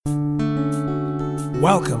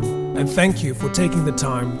Welcome and thank you for taking the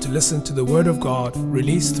time to listen to the Word of God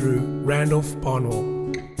released through Randolph Barnwell.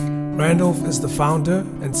 Randolph is the founder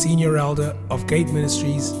and senior elder of Gate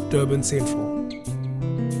Ministries, Durban Central.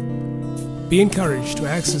 Be encouraged to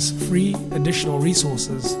access free additional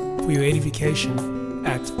resources for your edification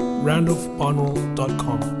at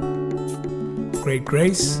randolphbarnwell.com. Great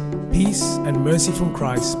grace, peace, and mercy from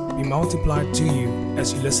Christ be multiplied to you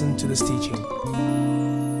as you listen to this teaching.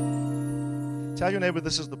 Tell your neighbor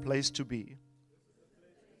this is the place to be.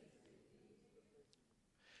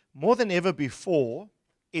 More than ever before,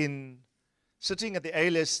 in sitting at the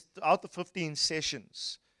ALS throughout the 15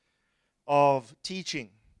 sessions of teaching,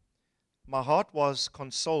 my heart was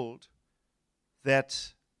consoled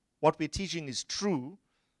that what we're teaching is true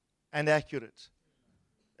and accurate.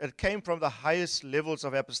 It came from the highest levels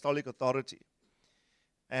of apostolic authority.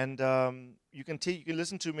 And you can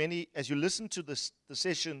listen to many, as you listen to the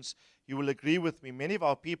sessions, you will agree with me. Many of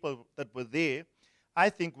our people that were there, I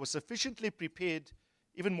think, were sufficiently prepared,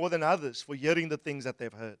 even more than others, for hearing the things that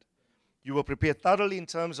they've heard. You were prepared thoroughly in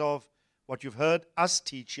terms of what you've heard us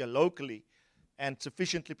teach here locally, and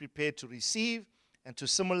sufficiently prepared to receive and to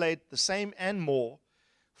assimilate the same and more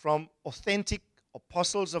from authentic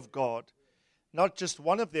apostles of God, not just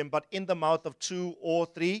one of them, but in the mouth of 2 or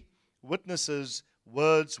 3 witnesses,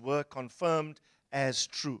 words were confirmed as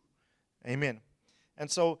true. Amen.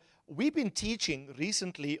 And so we've been teaching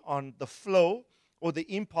recently on the flow or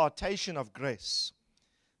the impartation of grace.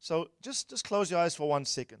 So just close your eyes for 1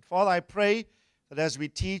 second. Father, I pray that as we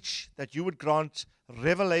teach, that you would grant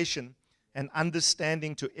revelation and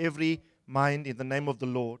understanding to every mind in the name of the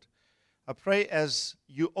Lord. I pray as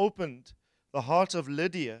you opened the heart of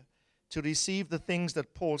Lydia to receive the things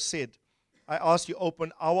that Paul said, I ask you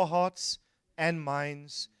open our hearts and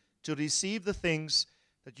minds to receive the things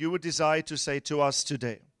that you would desire to say to us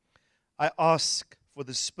today. I ask for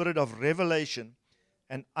the spirit of revelation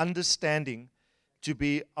and understanding to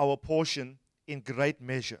be our portion in great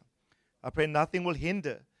measure. I pray nothing will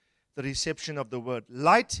hinder the reception of the word.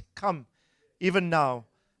 Light come even now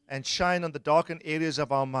and shine on the darkened areas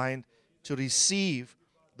of our mind to receive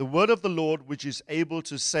the word of the Lord, which is able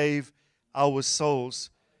to save our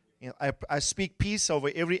souls. I speak peace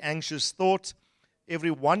over every anxious thought,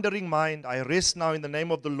 every wandering mind. I rest now in the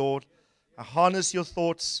name of the Lord. I harness your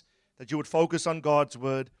thoughts that you would focus on God's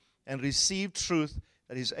word and receive truth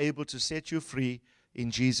that is able to set you free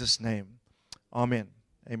in Jesus' name. Amen.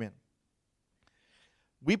 Amen.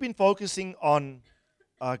 We've been focusing on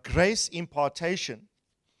grace impartation,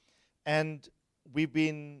 and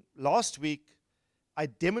last week, I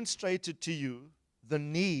demonstrated to you the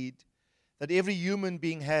need that every human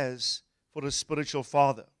being has for a spiritual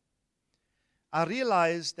father. I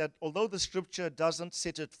realize that although the scripture doesn't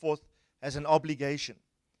set it forth as an obligation,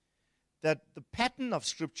 that the pattern of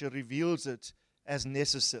scripture reveals it as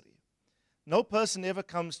necessary. No person ever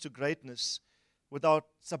comes to greatness without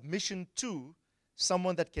submission to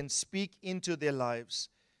someone that can speak into their lives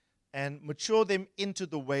and mature them into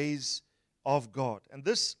the ways of God. And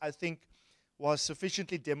this, I think, was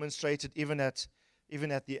sufficiently demonstrated even at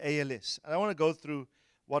the ALS. And I want to go through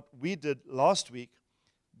what we did last week,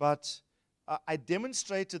 but I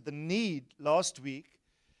demonstrated the need last week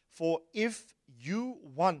for if you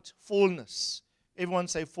want fullness. Everyone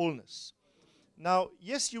say fullness. Now,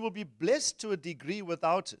 yes, you will be blessed to a degree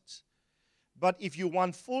without it. But if you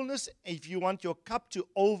want fullness, if you want your cup to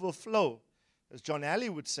overflow, as John Alley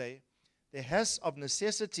would say, there has of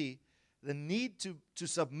necessity the need to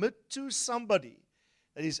submit to somebody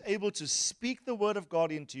that is able to speak the word of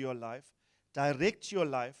God into your life, direct your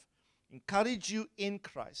life, encourage you in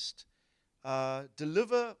Christ,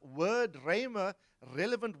 deliver word, rhema,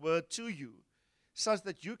 relevant word to you, such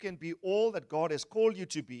that you can be all that God has called you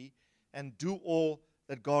to be and do all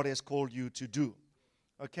that God has called you to do.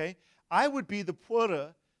 Okay? I would be the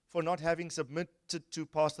poorer for not having submitted to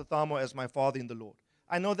Pastor Thamo as my father in the Lord.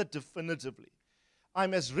 I know that definitively.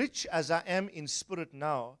 I'm as rich as I am in spirit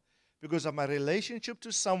now because of my relationship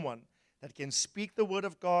to someone that can speak the word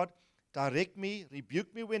of God, direct me,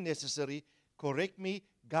 rebuke me when necessary, correct me,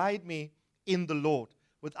 guide me in the Lord.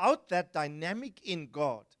 Without that dynamic in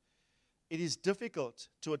God, it is difficult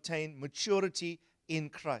to attain maturity in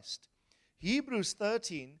Christ. Hebrews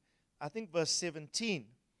 13, I think verse 17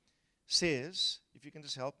 says, if you can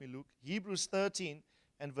just help me, Luke, Hebrews 13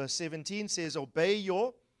 and verse 17 says, obey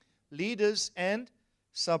your leaders and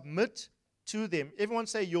submit to them. Everyone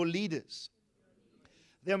say your leaders.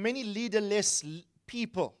 There are many leaderless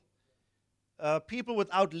people, people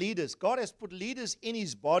without leaders. God has put leaders in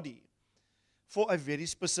his body for a very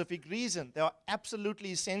specific reason. They are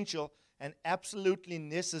absolutely essential and absolutely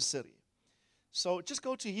necessary. So just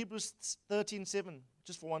go to Hebrews 13:7,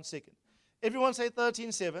 just for 1 second. Everyone say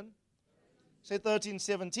 13:7. Say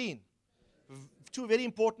 13:17. Two very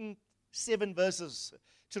important 7 verses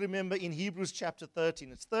to remember in Hebrews chapter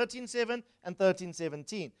 13. It's 13:7 and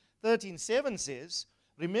 13:17. 13:7 says,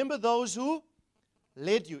 remember those who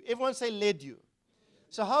led you. Everyone say led you.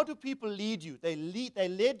 So how do people lead you? They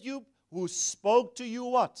led you who spoke to you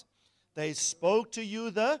what? They spoke to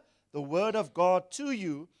you the word of God to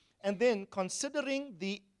you. And then considering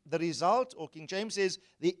the result, or King James says,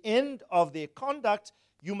 the end of their conduct,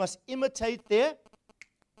 you must imitate their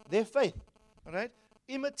faith. All right?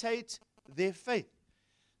 Imitate their faith.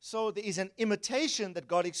 So there is an imitation that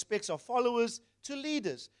God expects of followers to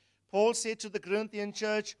leaders. Paul said to the Corinthian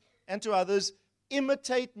church and to others,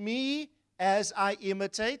 imitate me as I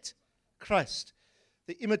imitate Christ.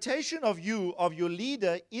 The imitation of you, of your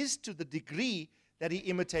leader, is to the degree that he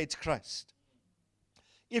imitates Christ.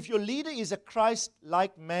 If your leader is a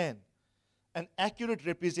Christ-like man, an accurate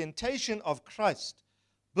representation of Christ,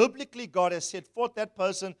 biblically God has set forth that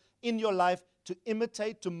person in your life to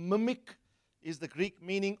imitate, to mimic, is the Greek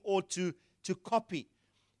meaning, or to copy.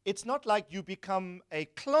 It's not like you become a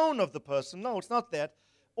clone of the person. No, it's not that.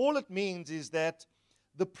 All it means is that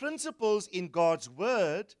the principles in God's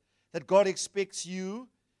word that God expects you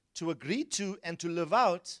to agree to and to live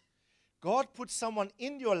out, God puts someone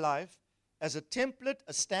in your life as a template,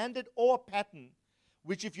 a standard, or a pattern,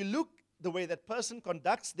 which if you look the way that person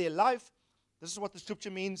conducts their life, this is what the scripture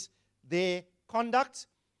means, their conduct,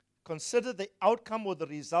 consider the outcome or the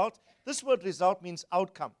result. This word result means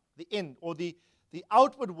outcome, the end, or the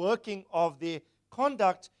outward working of their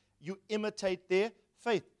conduct. You imitate their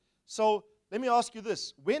faith. So let me ask you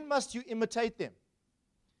this. When must you imitate them?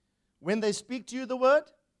 When they speak to you the word?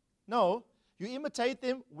 No. You imitate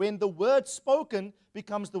them when the word spoken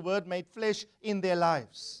becomes the word made flesh in their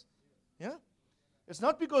lives. Yeah? It's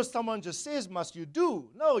not because someone just says, must you do.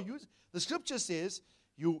 No, the scripture says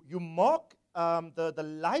you mark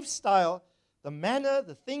the lifestyle, the manner,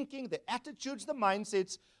 the thinking, the attitudes, the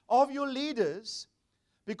mindsets of your leaders,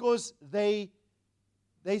 because they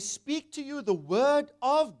speak to you the word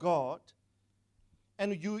of God,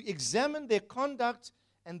 and you examine their conduct,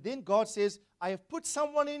 and then God says, I have put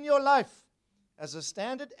someone in your life as a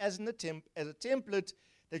standard, as a template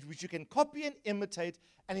that which you can copy and imitate,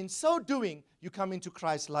 and in so doing, you come into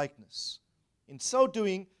Christ's likeness. In so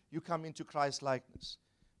doing, you come into Christ's likeness.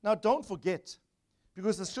 Now, don't forget,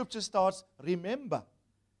 because the scripture starts, remember.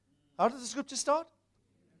 How does the scripture start?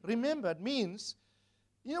 Remember. It means,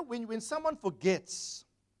 when someone forgets,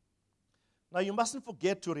 now you mustn't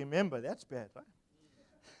forget to remember. That's bad,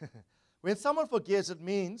 right? When someone forgets, it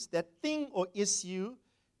means that thing or issue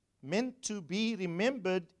meant to be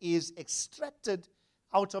remembered is extracted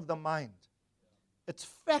out of the mind. It's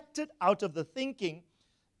factored out of the thinking,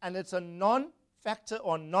 and it's a non-factor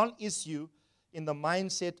or non-issue in the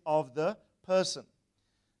mindset of the person.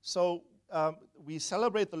 So we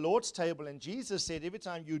celebrate the Lord's table, and Jesus said, every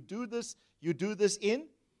time you do this in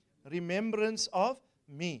remembrance of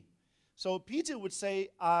me. So Peter would say,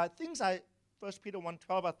 1 Peter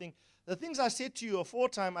 1:12, I think, the things I said to you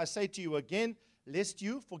aforetime, I say to you again, lest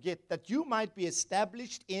you forget, that you might be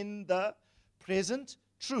established in the present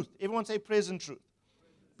truth. Everyone say present truth.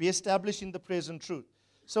 Be established in the present truth.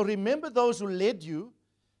 So remember those who led you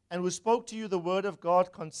and who spoke to you the word of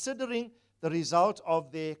God, considering the result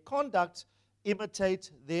of their conduct, imitate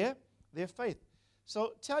their faith.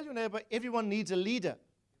 So tell your neighbor, everyone needs a leader.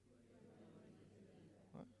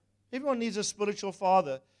 Everyone needs a spiritual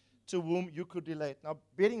father to whom you could relate. Now,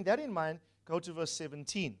 bearing that in mind, go to verse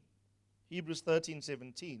 17. Hebrews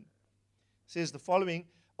 13:17 says the following,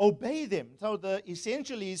 obey them. So the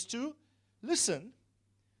essential is to listen.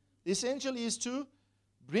 The essential is to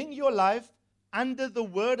bring your life under the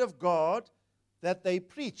word of God that they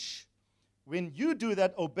preach. When you do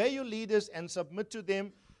that, obey your leaders and submit to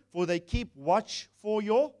them, for they keep watch for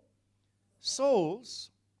your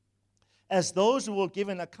souls as those who will give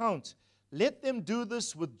an account. Let them do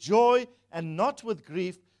this with joy and not with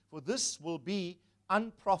grief, for this will be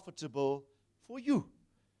unprofitable for you.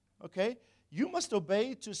 Okay? You must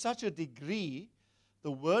obey to such a degree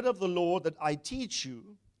the word of the Lord that I teach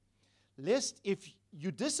you, lest if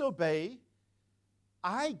you disobey,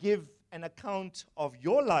 I give an account of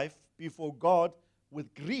your life before God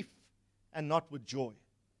with grief and not with joy.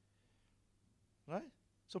 Right?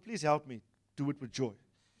 So please help me do it with joy.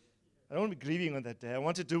 I don't want to be grieving on that day. I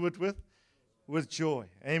want to do it with joy.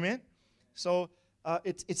 Amen? So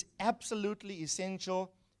it's absolutely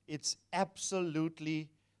essential. It's absolutely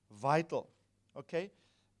vital. Okay?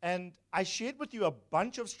 And I shared with you a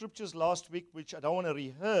bunch of scriptures last week, which I don't want to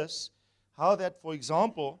rehearse, how that, for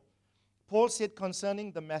example, Paul said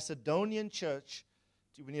concerning the Macedonian church,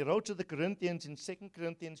 when he wrote to the Corinthians in 2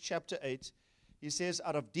 Corinthians chapter 8, he says,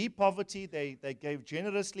 out of deep poverty, they gave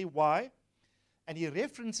generously. Why? And he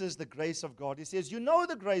references the grace of God. He says, you know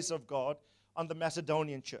the grace of God on the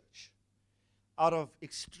Macedonian church. Out of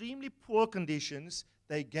extremely poor conditions,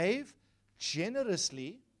 they gave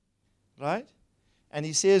generously, right? And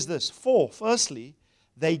he says this, firstly,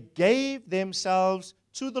 they gave themselves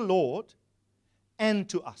to the Lord and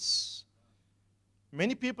to us.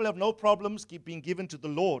 Many people have no problems being given to the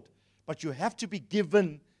Lord, but you have to be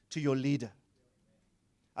given to your leader.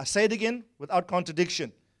 I say it again without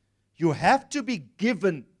contradiction. You have to be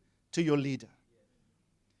given to your leader.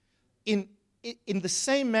 In the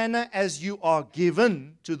same manner as you are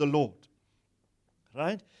given to the Lord.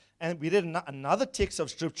 Right? And we read another text of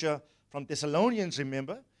Scripture from Thessalonians,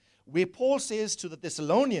 remember, where Paul says to the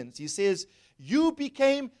Thessalonians, he says, you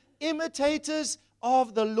became imitators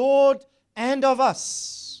of the Lord and of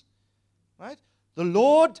us. Right? The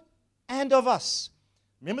Lord and of us.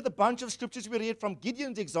 Remember the bunch of scriptures we read from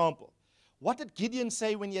Gideon's example. What did Gideon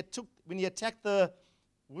say when he attacked the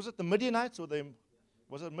Midianites,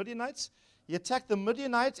 was it Midianites? He attacked the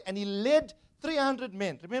Midianites and he led 300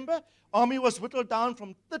 men. Remember? Army was whittled down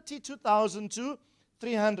from 32,000 to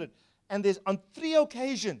 300. And there's on 3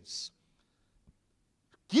 occasions,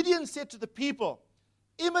 Gideon said to the people,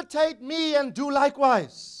 imitate me and do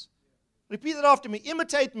likewise. Repeat it after me.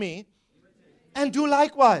 Imitate me and do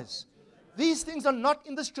likewise. These things are not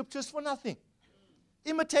in the scriptures for nothing.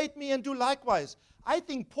 Imitate me and do likewise. I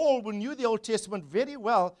think Paul, who knew the Old Testament very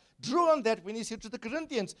well, drew on that when he said to the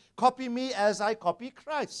Corinthians, copy me as I copy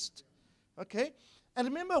Christ. Okay? And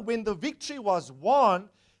remember, when the victory was won,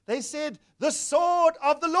 they said, the sword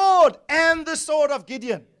of the Lord and the sword of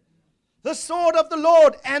Gideon. The sword of the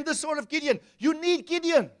Lord and the sword of Gideon. You need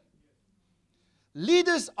Gideon.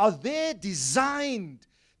 Leaders are there designed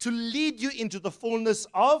to lead you into the fullness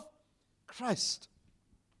of Christ.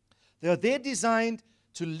 They are there designed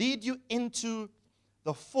to lead you into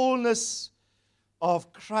the fullness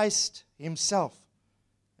of Christ himself.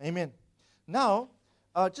 Amen. Now,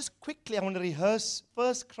 just quickly, I want to rehearse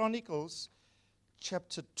 1 Chronicles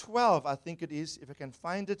chapter 12, I think it is, if I can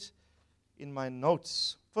find it in my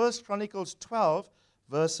notes. 1 Chronicles 12,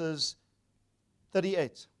 verses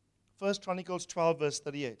 38. 1 Chronicles 12, verse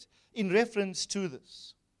 38. In reference to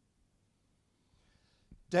this.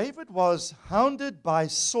 David was hounded by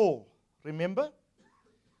Saul, remember?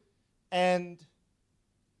 And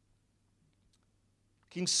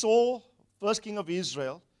King Saul, first king of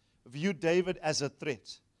Israel, viewed David as a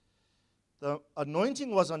threat. The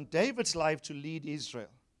anointing was on David's life to lead Israel.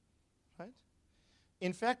 Right?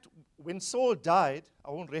 In fact, when Saul died,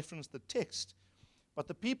 I won't reference the text, but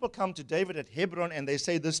the people come to David at Hebron and they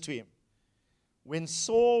say this to him. When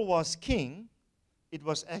Saul was king, it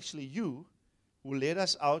was actually you who led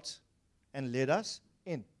us out and led us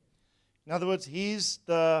in. In other words, he's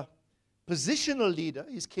the positional leader,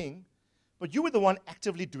 he's king, but you were the one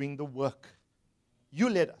actively doing the work. You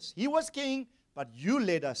led us. He was king, but you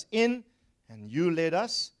led us in and you led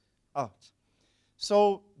us out.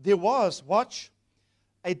 So there was, watch,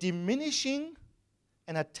 a diminishing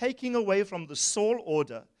and a taking away from the Saul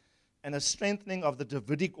order and a strengthening of the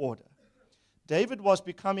Davidic order. David was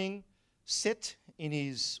becoming set in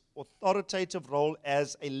his authoritative role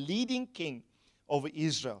as a leading king over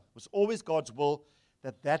Israel. It was always God's will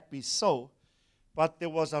that be so. But there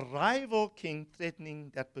was a rival king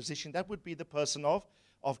threatening that position. That would be the person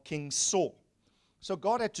of King Saul. So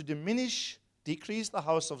God had to decrease the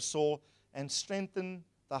house of Saul and strengthen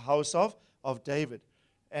the house of David.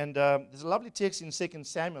 And there's a lovely text in 2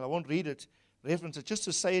 Samuel. I won't read it, reference it, just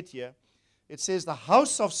to say it here. It says, the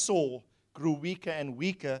house of Saul grew weaker and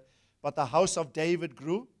weaker, but the house of David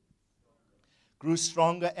grew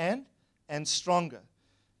stronger and stronger.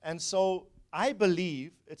 And so I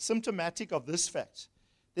believe it's symptomatic of this fact.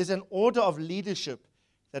 There's an order of leadership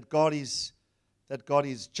that God is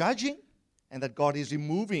judging and that God is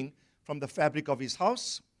removing from the fabric of his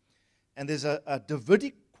house. And there's a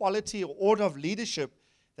Davidic quality or order of leadership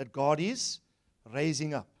that God is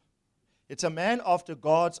raising up. It's a man after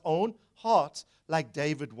God's own heart, like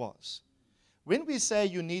David was. When we say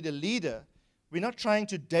you need a leader, we're not trying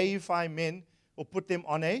to deify men or put them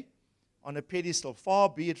on a pedestal. Far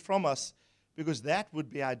be it from us, because that would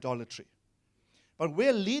be idolatry. But where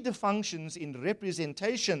a leader functions in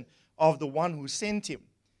representation of the one who sent him,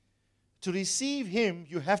 to receive him,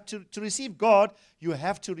 you have to receive God, you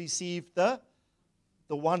have to receive the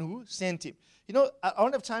one who sent him. You know, I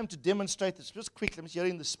don't have time to demonstrate this. Just quickly, I'm just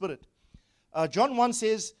hearing the Spirit. John 1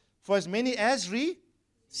 says, for as many as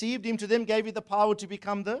Received him, to them gave he the power to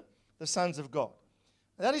become the sons of God.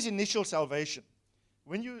 That is initial salvation.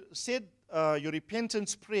 When you said your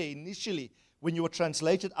repentance prayer initially, when you were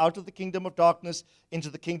translated out of the kingdom of darkness into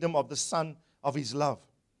the kingdom of the Son of his love.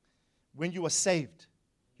 When you were saved,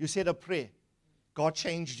 you said a prayer. God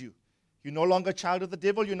changed you. You're no longer a child of the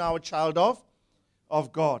devil, you're now a child of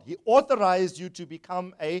God. He authorized you to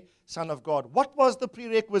become a son of God. What was the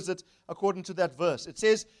prerequisite according to that verse? It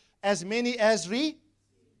says, as many as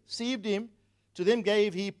received him, to them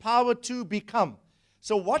gave he power to become.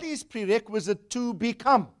 So what is prerequisite to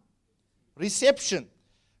become? Reception.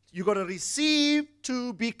 You got to receive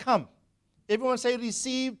to become. Everyone say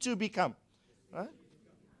receive to become. Right?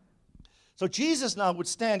 So Jesus now would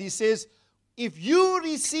stand. He says, if you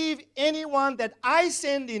receive anyone that I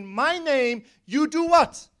send in my name, you do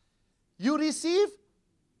what? You receive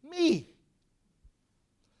me.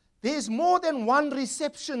 There's more than one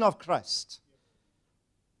reception of Christ.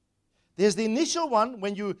 There's the initial one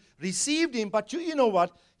when you received him, but you know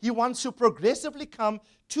what? He wants to progressively come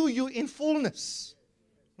to you in fullness.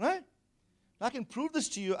 Right? I can prove this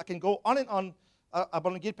to you. I can go on and on. I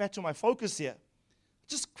want to get back to my focus here.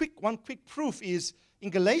 Just one quick proof is in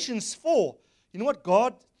Galatians 4. You know what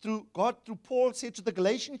God through Paul said to the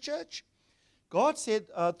Galatian church? God said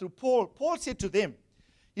through Paul said to them,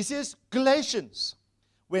 he says, Galatians,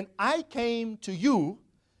 when I came to you,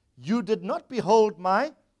 you did not behold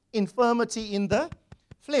my infirmity in the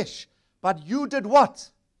flesh, but you did what?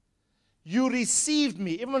 You received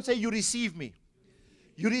me. Everyone say, you received me.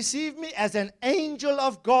 You received me as an angel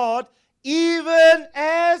of God, even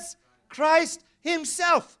as Christ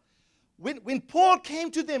himself. When Paul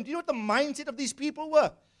came to them, do you know what the mindset of these people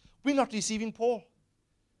were? We're not receiving Paul.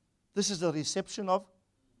 This is the reception of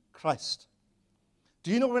Christ.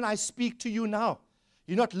 Do you know when I speak to you now,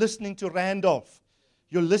 you're not listening to Randolph.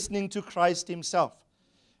 You're listening to Christ himself.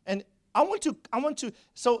 And I won't have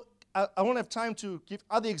time to give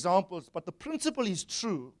other examples, but the principle is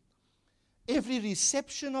true. Every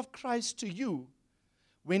reception of Christ to you,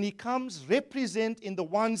 when he comes, represent in the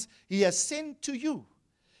ones he has sent to you.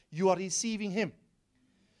 You are receiving him.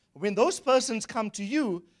 When those persons come to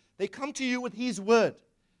you, they come to you with his word.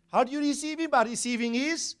 How do you receive him? By receiving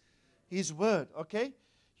his word, okay?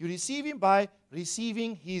 You receive him by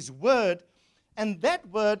receiving his word, and that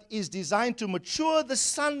word is designed to mature the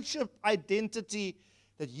sonship identity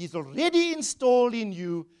that he's already installed in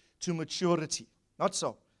you to maturity. Not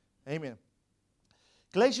so. Amen.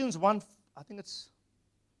 Galatians 1, I think it's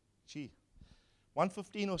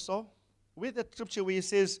 1:15 or so. With that scripture where he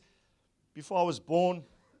says, before I was born,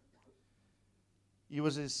 it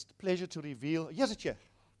was his pleasure to reveal. Here's it here,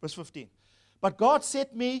 verse 15. When God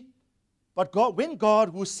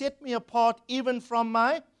who set me apart even from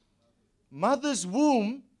my mother's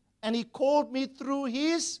womb, and he called me through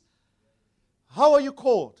his, how are you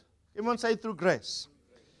called? Everyone say through grace.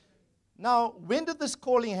 Now, when did this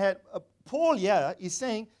calling have, Paul here is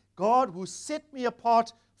saying, God who set me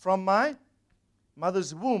apart from my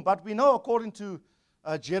mother's womb. But we know according to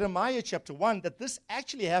Jeremiah chapter 1 that this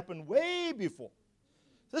actually happened way before.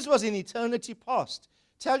 This was in eternity past.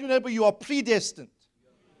 Tell your neighbor you are predestined.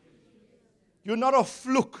 You're not a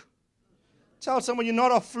fluke. Tell someone you're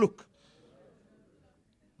not a fluke.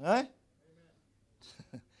 Right?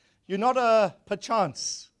 You're not a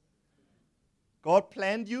perchance. God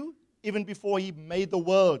planned you even before he made the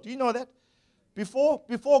world. Do you know that?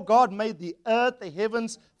 Before God made the earth, the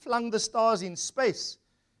heavens, flung the stars in space.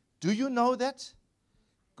 Do you know that?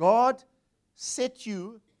 God set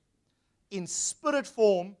you in spirit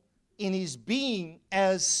form in his being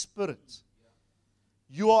as spirit.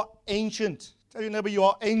 You are ancient. Tell your neighbor you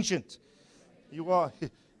are ancient. You're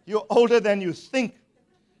older than you think.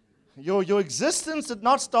 Your existence did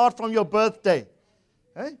not start from your birthday.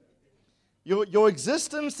 Eh? Your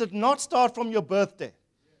existence did not start from your birthday.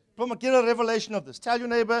 Get a revelation of this. Tell your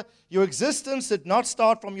neighbor, your existence did not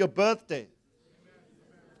start from your birthday.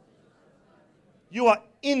 You are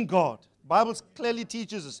in God. The Bible clearly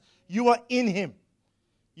teaches us. You are in him.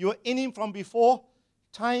 You are in him from before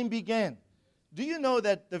time began. Do you know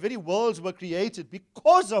that the very worlds were created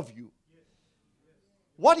because of you?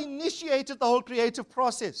 What initiated the whole creative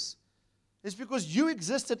process? It's because you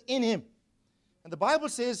existed in him. And the Bible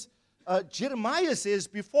says, Jeremiah says,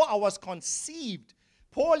 before I was conceived.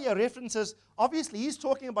 Paul here references, obviously he's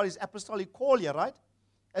talking about his apostolic call here, right?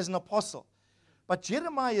 As an apostle. But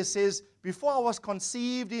Jeremiah says, before I was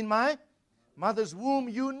conceived in my mother's womb,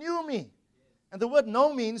 you knew me. And the word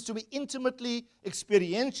know means to be intimately,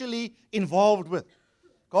 experientially involved with.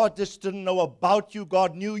 God just didn't know about you.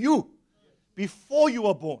 God knew you before you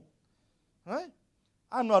were born. Right?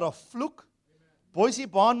 I'm not a fluke. Boise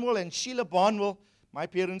Barnwell and Sheila Barnwell, my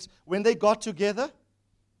parents, when they got together,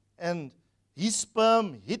 and his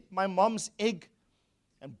sperm hit my mom's egg,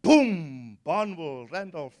 and boom, Barnwell,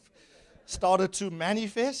 Randolph, started to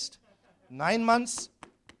manifest. 9 months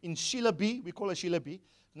in Sheila B, we call her Sheila B.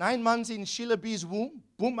 9 months in Sheila B's womb.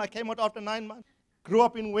 Boom, I came out after 9 months. Grew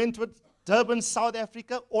up in Wentworth, Durban, South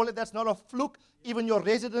Africa. All of that's not a fluke. Even your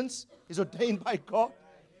residence is ordained by God.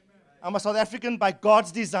 I'm a South African by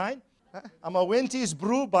God's design. I'm a Wenties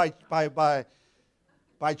brew by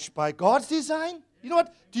God's design. You know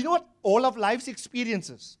what? Do you know what? All of life's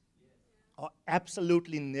experiences are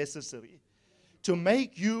absolutely necessary to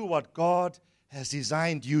make you what God has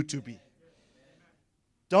designed you to be.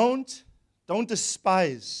 Don't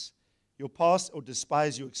despise your past or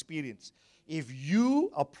despise your experience. If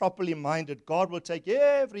you are properly minded, God will take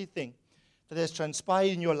everything that has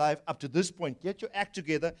transpired in your life up to this point. Get your act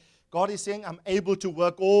together. God is saying, I'm able to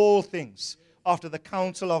work all things after the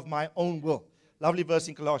counsel of my own will. Lovely verse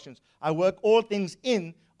in Colossians. I work all things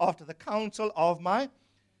in after the counsel of my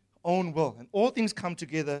own will. And all things come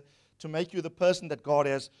together to make you the person that God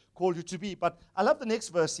has called you to be. But I love the next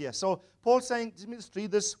verse here. So Paul's saying, let me just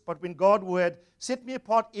read this. But when God, who had set me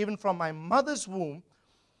apart even from my mother's womb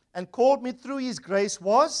and called me through his grace,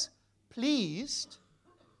 was pleased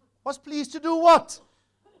to do what?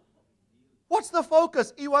 What's the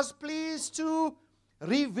focus? He was pleased to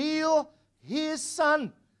reveal his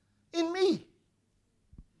Son in me.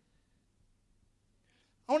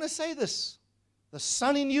 I want to say this. The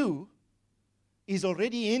Son in you is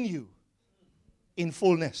already in you in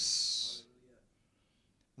fullness.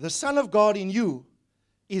 The Son of God in you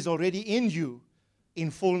is already in you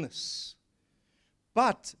in fullness.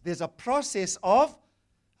 But there's a process of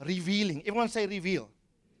revealing. Everyone say reveal.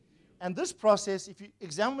 And this process, if you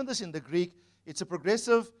examine this in the Greek, it's a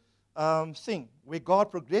progressive thing where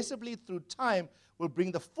God progressively through time will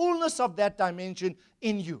bring the fullness of that dimension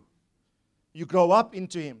in you. You grow up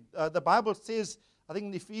into him. The Bible says, I think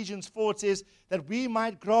in Ephesians 4, it says that we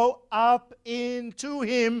might grow up into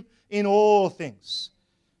him in all things.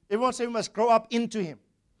 Everyone say we must grow up into him.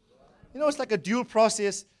 You know, it's like a dual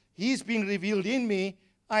process. He's being revealed in me.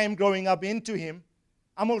 I am growing up into him.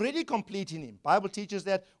 I'm already complete in him. Bible teaches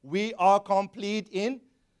that we are complete in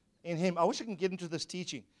him. I wish I can get into this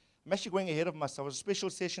teaching. I'm actually going ahead of myself. It was a special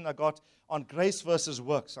session I got on grace versus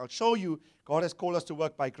works. I'll show you God has called us to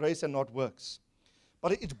work by grace and not works.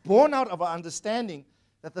 But it's born out of our understanding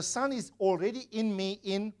that the Son is already in me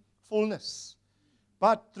in fullness.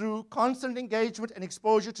 But through constant engagement and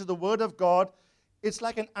exposure to the Word of God, it's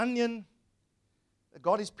like an onion.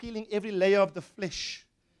 God is peeling every layer of the flesh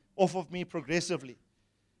off of me progressively.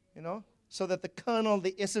 You know, so that the kernel,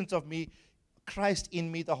 the essence of me, Christ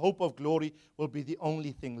in me, the hope of glory, will be the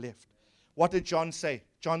only thing left. What did John say?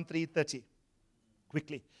 John 3:30.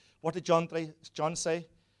 Quickly. What did John say?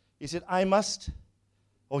 He said, I must,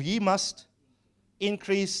 or he must,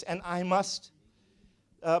 increase and I must.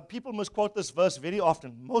 People must quote this verse very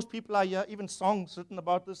often. Most people are here, even songs written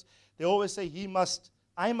about this. They always say,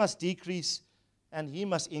 I must decrease and he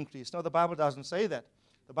must increase. No, the Bible doesn't say that.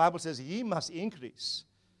 The Bible says he must increase.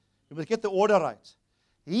 You must get the order right.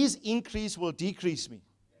 His increase will decrease me.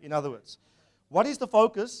 In other words, what is the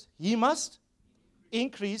focus? He must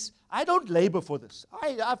increase. I don't labor for this.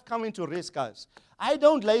 I've come into rest, guys. I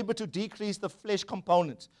don't labor to decrease the flesh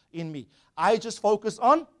component in me. I just focus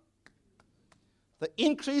on the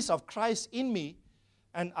increase of Christ in me.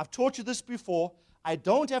 And I've taught you this before. I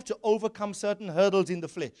don't have to overcome certain hurdles in the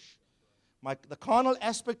flesh. The carnal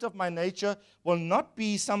aspect of my nature will not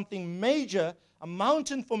be something major, a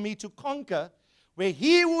mountain for me to conquer, where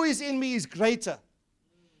he who is in me is greater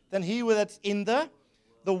than he who that's in the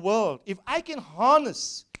world. If I can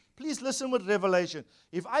harness, please listen with revelation,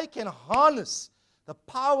 if I can harness the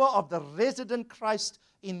power of the resident Christ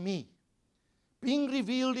in me, being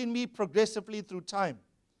revealed in me progressively through time,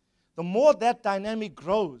 the more that dynamic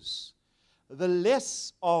grows, the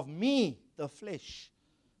less of me, the flesh,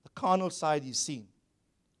 the carnal side is seen.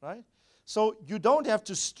 Right? So you don't have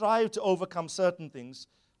to strive to overcome certain things.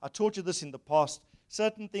 I taught you this in the past.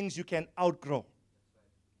 Certain things you can outgrow.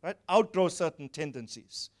 Right? Outgrow certain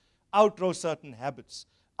tendencies. Outgrow certain habits.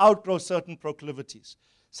 Outgrow certain proclivities.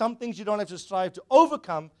 Some things you don't have to strive to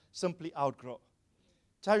overcome, simply outgrow.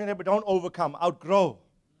 Tell your neighbor, don't overcome, outgrow.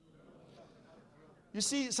 You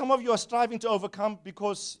see, some of you are striving to overcome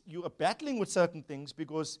because you are battling with certain things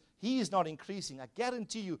because he is not increasing. I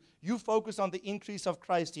guarantee you, you focus on the increase of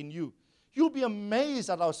Christ in you. You'll be amazed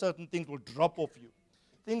at how certain things will drop off you.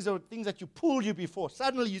 Things that you pulled you before.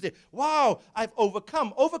 Suddenly you say, wow, I've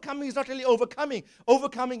overcome. Overcoming is not really overcoming.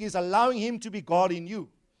 Overcoming is allowing him to be God in you.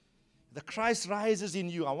 The Christ rises in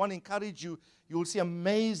you. I want to encourage you. You will see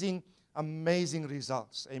amazing, amazing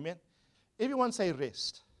results. Amen. Everyone say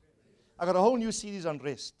rest. I got a whole new series on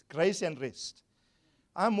rest, grace and rest.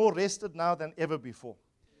 I'm more rested now than ever before.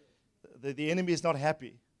 The enemy is not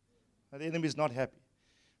happy. The enemy is not happy.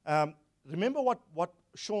 Remember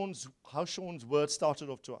how Sean's word started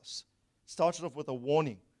off to us. Started off with a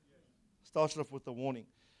warning.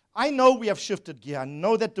 I know we have shifted gear. I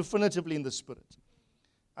know that definitively in the Spirit.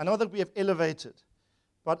 I know that we have elevated.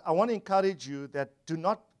 But I want to encourage you that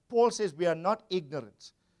Paul says we are not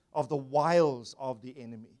ignorant of the wiles of the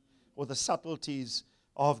enemy or the subtleties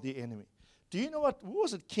of the enemy. Do you know who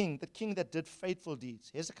was it king? The king that did faithful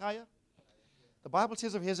deeds? Hezekiah? The Bible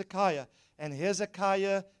says of Hezekiah, and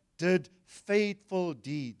Hezekiah did faithful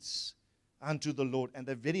deeds unto the Lord. And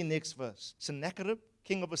the very next verse, Sennacherib,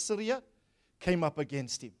 king of Assyria, came up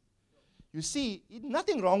against him. You see,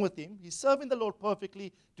 nothing wrong with him. He's serving the Lord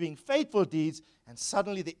perfectly, doing faithful deeds, and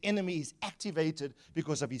suddenly the enemy is activated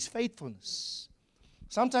because of his faithfulness.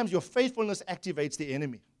 Sometimes your faithfulness activates the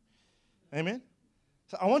enemy. Amen?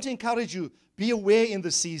 So I want to encourage you, be aware in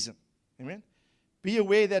the season. Amen? Be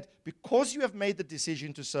aware that because you have made the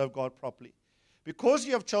decision to serve God properly, because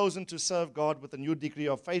you have chosen to serve God with a new degree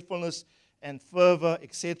of faithfulness and fervor,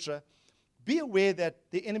 etc., be aware that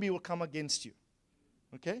the enemy will come against you.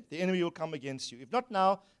 Okay? The enemy will come against you. If not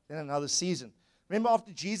now, then another season. Remember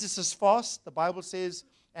after Jesus' fast, the Bible says,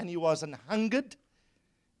 and he was an hungered,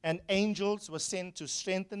 and angels were sent to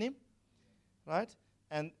strengthen him. Right?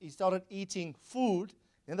 And he started eating food.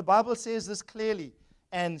 And the Bible says this clearly.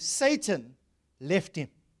 And Satan left him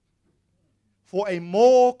for a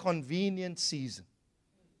more convenient season.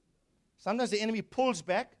 Sometimes the enemy pulls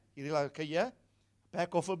back. You realize, okay, yeah,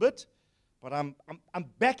 back off a bit. But I'm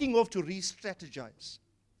backing off to re-strategize.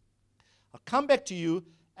 I'll come back to you,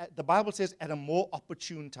 the Bible says, at a more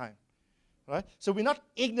opportune time. Right? So we're not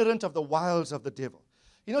ignorant of the wiles of the devil.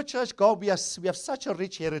 You know, church, God, we have such a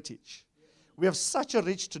rich heritage. We have such a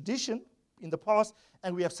rich tradition in the past,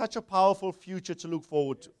 and we have such a powerful future to look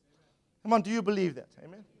forward to. Come on, do you believe that?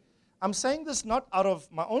 Amen? I'm saying this not out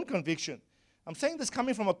of my own conviction. I'm saying this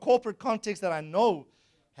coming from a corporate context that I know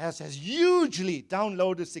has hugely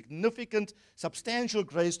downloaded significant, substantial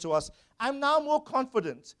grace to us. I'm now more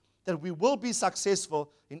confident that we will be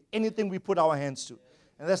successful in anything we put our hands to.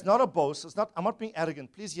 And that's not a boast. I'm not being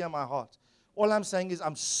arrogant. Please hear my heart. All I'm saying is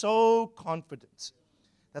I'm so confident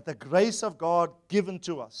that the grace of God given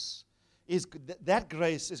to us, that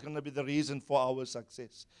grace is going to be the reason for our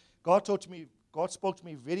success. God spoke to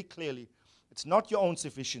me very clearly. It's not your own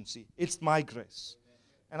sufficiency. It's my grace.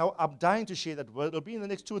 And I'm dying to share that word. It'll be in the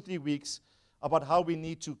next 2 or 3 weeks about how we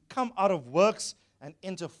need to come out of works and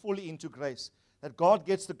enter fully into grace. That God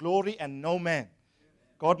gets the glory and no man.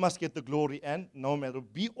 God must get the glory and no man. It'll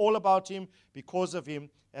be all about Him, because of Him,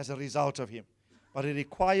 as a result of Him. But it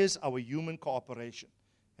requires our human cooperation.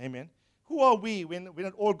 Amen. Who are we when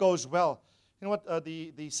it all goes well? You know what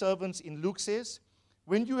the servants in Luke says?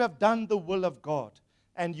 When you have done the will of God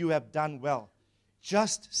and you have done well,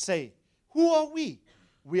 just say, who are we?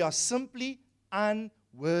 We are simply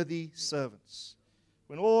unworthy servants.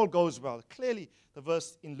 When all goes well, clearly the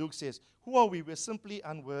verse in Luke says, who are we? We're simply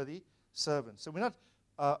unworthy servants. So we're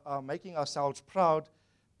not making ourselves proud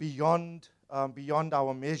beyond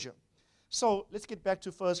our measure. So let's get back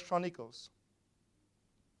to 1 Chronicles.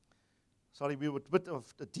 Sorry, we were a bit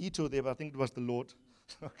of a detour there, but I think it was the Lord.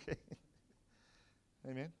 Okay.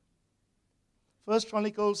 Amen. 1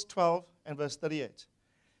 Chronicles 12 and verse 38.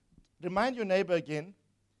 Remind your neighbor again,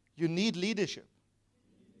 you need leadership.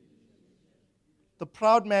 The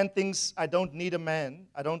proud man thinks, I don't need a man.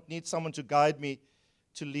 I don't need someone to guide me,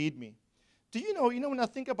 to lead me. Do you know, when I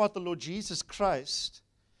think about the Lord Jesus Christ,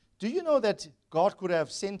 do you know that God could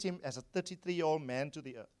have sent him as a 33-year-old man to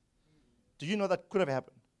the earth? Do you know that could have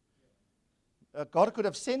happened? God could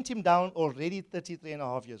have sent him down already 33 and a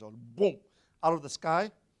half years old. Boom. Out of the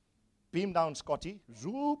sky. Beam down Scotty.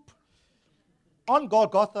 Zoop. On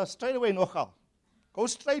Golgotha, straight away Nochal. Go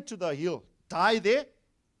straight to the hill. Die there.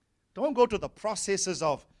 Don't go to the processes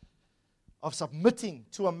of submitting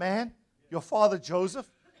to a man, your father Joseph,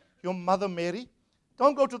 your mother Mary.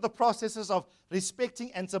 Don't go to the processes of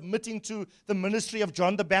respecting and submitting to the ministry of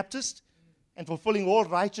John the Baptist and fulfilling all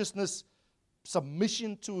righteousness,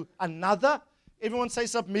 submission to another. Everyone say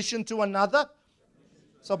submission to another.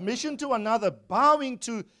 Submission to another, bowing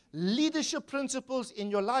to leadership principles in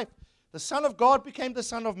your life. The Son of God became the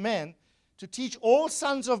Son of Man to teach all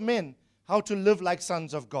sons of men how to live like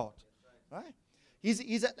sons of God. Right?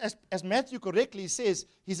 As Matthew correctly says,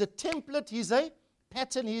 he's a template, he's a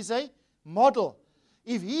pattern, he's a model.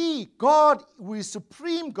 If he, God, who is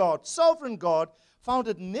supreme God, sovereign God, found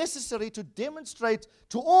it necessary to demonstrate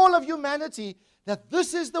to all of humanity that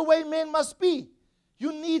this is the way men must be,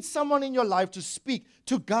 you need someone in your life to speak,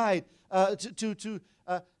 to guide, the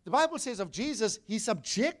Bible says of Jesus, he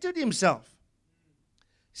subjugated himself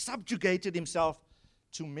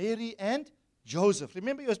to Mary and Joseph.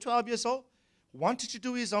 Remember, he was 12 years old, wanted to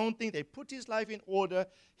do his own thing. They put his life in order.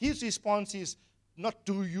 His response is not,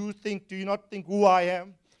 do you not think who I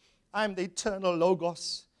am? I am the eternal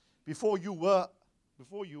Logos. Before you were,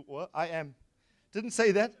 I am. Didn't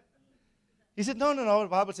say that. He said, no. The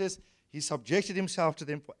Bible says he subjected himself to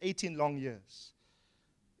them for 18 long years.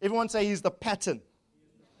 Everyone say he's the pattern.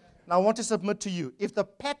 Now I want to submit to you. If the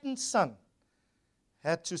pattern son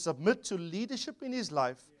had to submit to leadership in his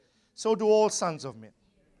life, so do all sons of men.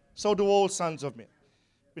 So do all sons of men.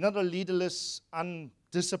 We're not a leaderless,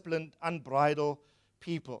 undisciplined, unbridled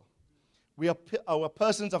people. We are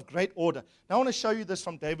persons of great order. Now I want to show you this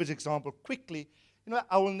from David's example quickly.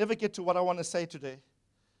 I will never get to what I want to say today.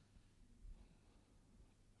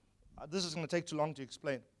 This is going to take too long to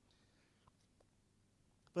explain.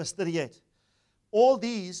 Verse 38. All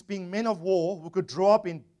these being men of war who could draw up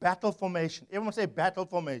in battle formation. Everyone say battle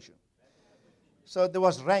formation. So there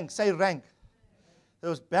was rank. Say rank. There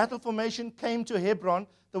was battle formation, came to Hebron.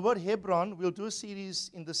 The word Hebron, we'll do a series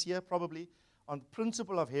in this year probably on the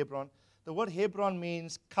principle of Hebron. The word Hebron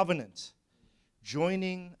means covenant,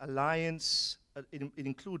 joining, alliance. It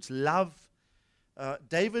includes love.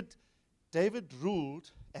 David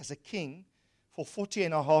ruled as a king for 40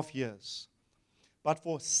 and a half years. But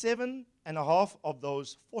for 7 and a half of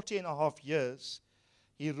those 40 and a half years,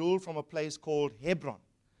 he ruled from a place called Hebron.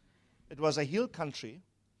 It was a hill country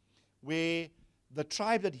where the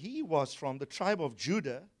tribe that he was from, the tribe of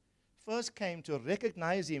Judah, first came to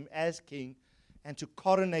recognize him as king and to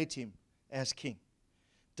coronate him as king.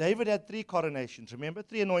 David had 3 coronations, remember?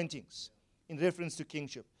 3 anointings in reference to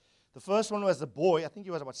kingship. The first one was a boy, I think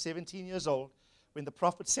he was about 17 years old, when the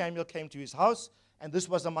prophet Samuel came to his house, and this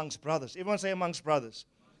was amongst brothers. Everyone say amongst brothers.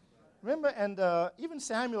 Remember, and even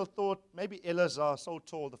Samuel thought, maybe Eleazar, so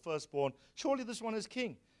tall, the firstborn, surely this one is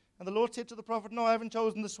king. And the Lord said to the prophet, no, I haven't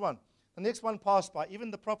chosen this one. The next one passed by.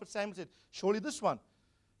 Even the prophet Samuel said, surely this one.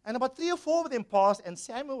 And about 3 or 4 of them passed, and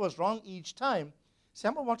Samuel was wrong each time.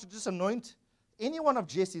 Samuel wanted to just anoint any one of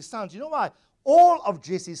Jesse's sons. You know why? All of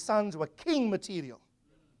Jesse's sons were king material.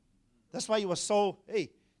 That's why he was so,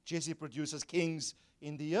 Jesse produces kings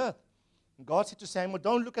in the earth. And God said to Samuel,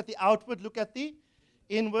 don't look at the outward, look at the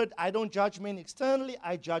inward. I don't judge men externally.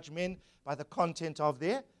 I judge men by the content of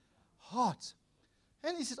their heart.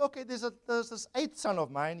 And he says, okay, there's this 8th son of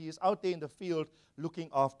mine. He is out there in the field looking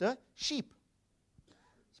after sheep.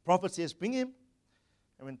 The prophet says, bring him.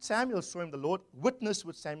 And when Samuel saw him, the Lord witnessed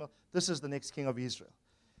with Samuel, this is the next king of Israel.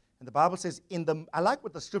 And the Bible says, I like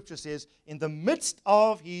what the scripture says, in the midst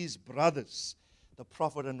of his brothers, the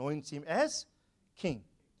prophet anoints him as king.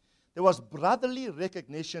 There was brotherly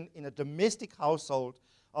recognition in a domestic household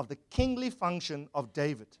of the kingly function of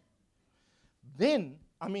David. Then,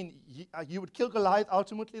 he would kill Goliath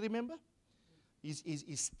ultimately, remember?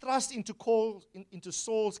 He's thrust into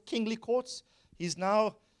Saul's kingly courts. He's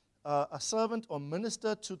now a servant or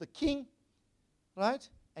minister to the king, right?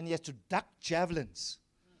 And he has to duck javelins.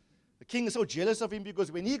 The king is so jealous of him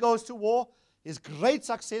because when he goes to war, there's great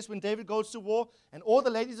success when David goes to war, and all the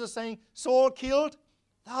ladies are saying, Saul killed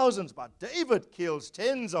thousands, but David kills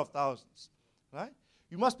tens of thousands, right?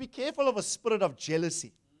 You must be careful of a spirit of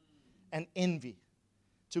jealousy and envy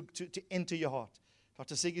to enter your heart.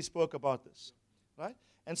 Dr. Siggy spoke about this, right?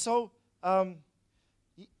 And so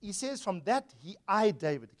he says from that he eyed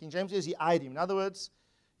David. King James says he eyed him. In other words,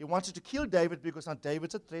 he wanted to kill David because now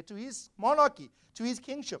David's a threat to his monarchy, to his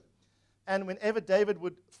kingship. And whenever David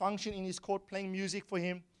would function in his court playing music for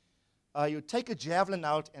him, he would take a javelin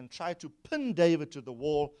out and try to pin David to the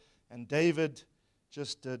wall. And David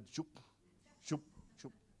just did shoop, shoop,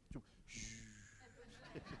 shoop, shoop.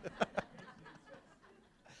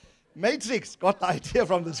 Matrix got the idea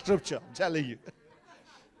from the scripture, I'm telling you.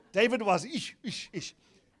 David was ish, ish, ish.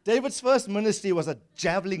 David's first ministry was a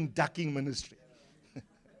javelin ducking ministry.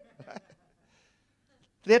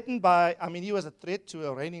 Threatened by, he was a threat to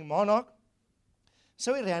a reigning monarch.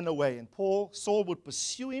 So he ran away, and Saul would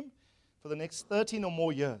pursue him for the next 13 or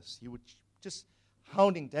more years. He would just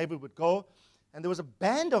hounding. David would go, and there was a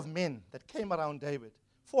band of men that came around David,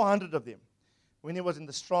 400 of them, when he was in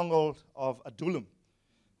the stronghold of Adullam,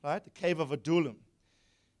 right, the cave of Adullam.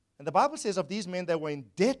 And the Bible says of these men, they were in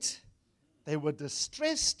debt, they were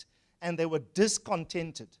distressed, and they were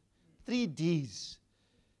discontented. 3 Ds.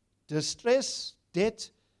 Distress, debt,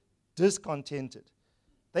 discontented.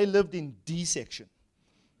 They lived in D section.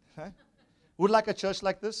 Right? Would like a church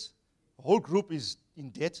like this? The whole group is in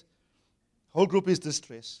debt. The whole group is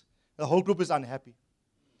distressed. The whole group is unhappy.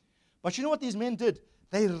 But you know what these men did?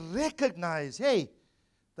 They recognized, hey,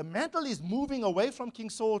 the mantle is moving away from King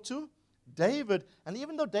Saul to David. And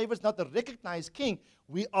even though David's not the recognized king,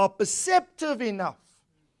 we are perceptive enough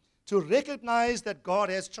to recognize that God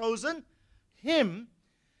has chosen him.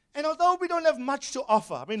 And although we don't have much to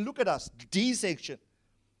offer, I mean, look at us, D section.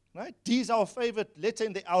 Right? D is our favorite letter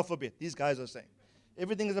in the alphabet, these guys are saying.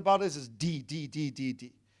 Everything is about us is D, D, D, D,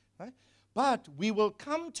 D. Right? But we will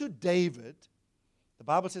come to David. The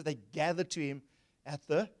Bible says they gathered to him at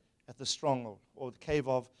the stronghold, or the cave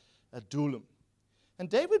of Adullam. And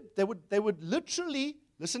David, they would literally,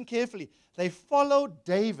 listen carefully, they followed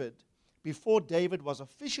David before David was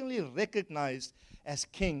officially recognized as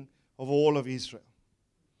king of all of Israel.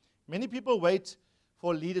 Many people wait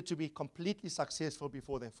for a leader to be completely successful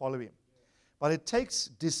before they follow him. But it takes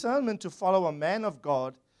discernment to follow a man of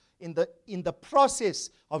God in the process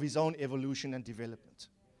of his own evolution and development.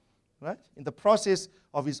 Right? In the process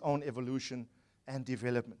of his own evolution and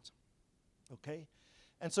development. Okay?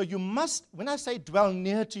 And so you must, when I say dwell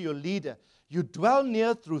near to your leader, you dwell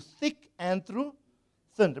near through thick and through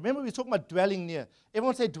thin. Remember, we were talking about dwelling near.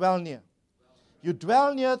 Everyone say dwell near. You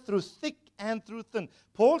dwell near through thick and through thin.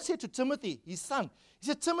 Paul said to Timothy, his son, he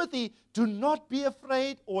said, Timothy, do not be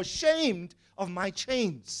afraid or ashamed of my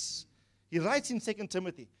chains. He writes in 2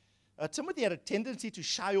 Timothy. Timothy had a tendency to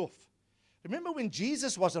shy off. Remember when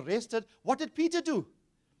Jesus was arrested, what did Peter do?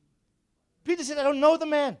 Peter said, I don't know the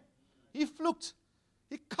man. He fluked.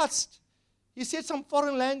 He cussed. He said some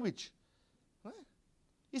foreign language. Right?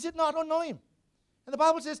 He said, no, I don't know him. And the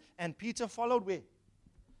Bible says, and Peter followed where?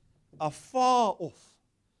 Afar off.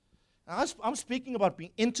 Now, I'm speaking about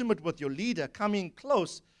being intimate with your leader, coming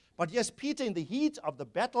close. But yes, Peter, in the heat of the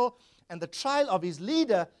battle and the trial of his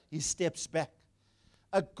leader, he steps back.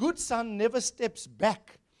 A good son never steps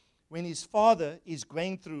back when his father is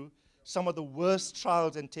going through some of the worst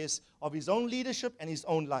trials and tests of his own leadership and his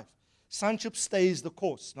own life. Sonship stays the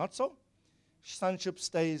course, not so? Sonship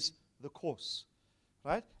stays the course,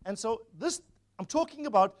 right? And so I'm talking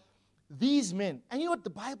about these men. And you know what the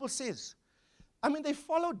Bible says? I mean, they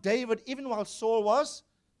followed David even while Saul was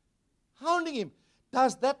hounding him.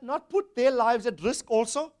 Does that not put their lives at risk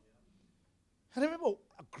also? And I remember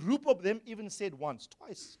a group of them even said once,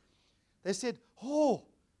 twice. They said, oh,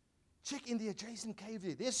 check in the adjacent cave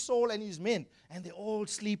there. There's Saul and his men, and they're all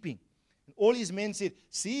sleeping. And all his men said,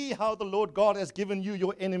 see how the Lord God has given you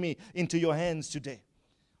your enemy into your hands today.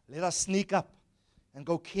 Let us sneak up and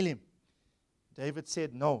go kill him. David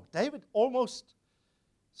said no. David almost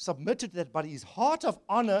submitted to that, but his heart of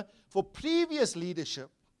honor for previous leadership,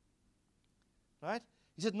 right?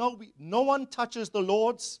 He said, no one touches the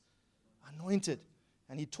Lord's anointed.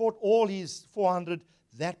 And he taught all his 400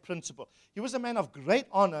 that principle. He was a man of great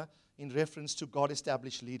honor in reference to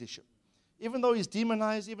God-established leadership. Even though he's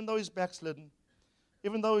demonized, even though he's backslidden,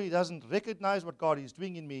 even though he doesn't recognize what God is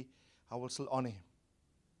doing in me, I will still honor him.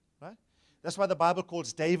 Right? That's why the Bible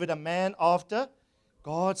calls David a man after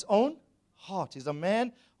God's own heart. He's a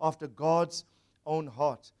man after God's own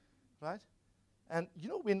heart. Right? And you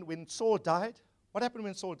know when Saul died, what happened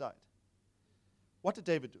when Saul died? What did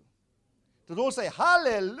David do? Did all say,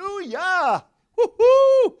 hallelujah!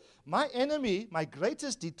 Woo-hoo! My enemy, my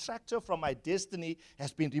greatest detractor from my destiny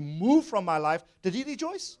has been removed from my life. Did he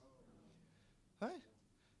rejoice? Right?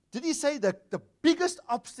 Did he say that the biggest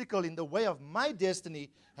obstacle in the way of my destiny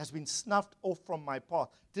has been snuffed off from my path?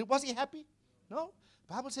 Was he happy? No.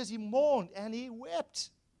 The Bible says he mourned and he wept.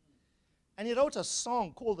 And he wrote a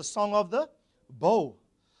song called the Song of the Bow.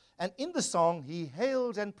 And in the song, he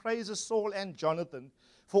hails and praises Saul and Jonathan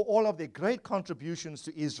for all of their great contributions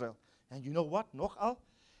to Israel. And you know what? Nochal?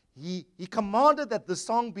 He commanded that the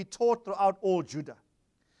song be taught throughout all Judah.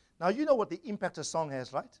 Now, you know what the impact a song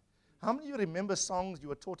has, right? How many of you remember songs you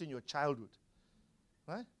were taught in your childhood?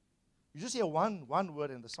 Right? You just hear one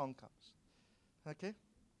word and the song comes. Okay?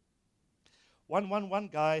 One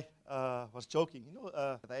guy was joking,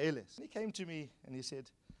 the ALS. He came to me and he said,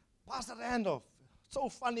 Pastor Randolph, so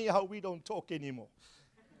funny how we don't talk anymore.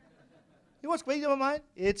 You know what's going in my mind?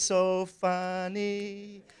 It's so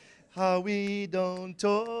funny how we don't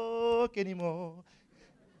talk anymore.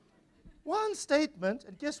 One statement,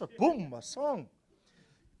 and guess what? Boom, a song.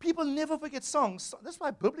 People never forget songs. That's why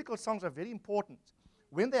biblical songs are very important.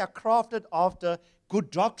 When they are crafted after good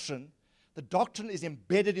doctrine, the doctrine is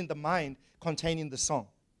embedded in the mind containing the song.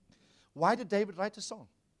 Why did David write a song?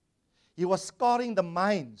 He was scarring the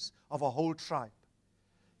minds of a whole tribe.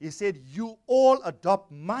 He said, you all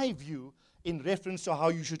adopt my view in reference to how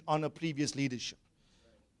you should honor previous leadership.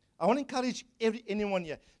 I want to encourage anyone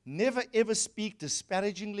here, never ever speak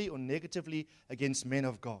disparagingly or negatively against men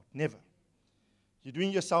of God. Never. You're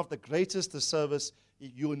doing yourself the greatest disservice.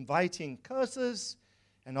 You're inviting curses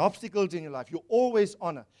and obstacles in your life. You always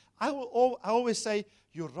honor. I always say,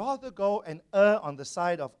 you'd rather go and err on the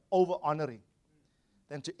side of over-honoring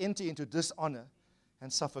than to enter into dishonor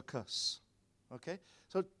and suffer curse. Okay?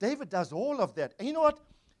 So David does all of that. And you know what?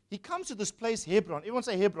 He comes to this place, Hebron. Everyone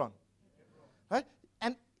say Hebron. Right?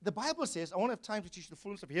 And the Bible says, I won't have time to teach the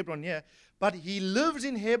fullness of Hebron here, but he lives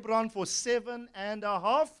in Hebron for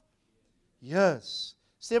 7.5 years.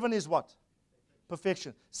 7 is what?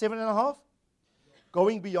 Perfection. 7.5?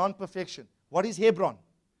 Going beyond perfection. What is Hebron?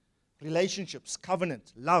 Relationships,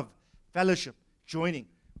 covenant, love, fellowship, joining.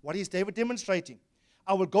 What is David demonstrating?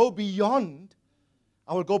 I will go beyond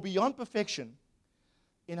perfection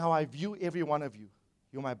in how I view every one of you.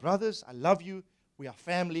 You're my brothers. I love you. We are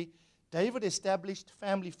family. David established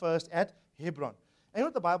family first at Hebron. And you know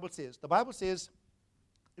what the Bible says? The Bible says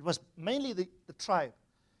it was mainly the tribe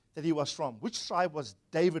that he was from. Which tribe was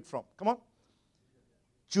David from? Come on.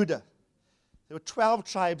 Judah. There were 12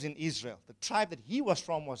 tribes in Israel. The tribe that he was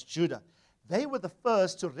from was Judah. They were the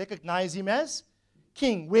first to recognize him as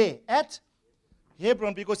king. Where? At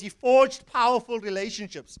Hebron, because he forged powerful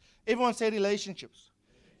relationships. Everyone say relationships.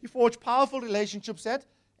 He forged powerful relationships at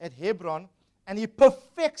Hebron, and he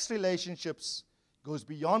perfects relationships. Goes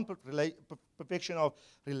beyond perfection of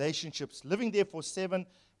relationships. Living there for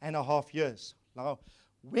 7.5 years. Now,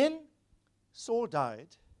 when Saul died,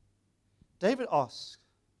 David asked,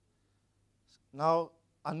 now,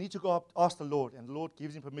 I need to go up, ask the Lord, and the Lord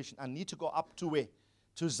gives him permission. I need to go up to where?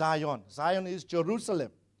 To Zion. Zion is Jerusalem.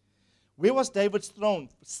 Where was David's throne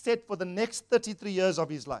set for the next 33 years of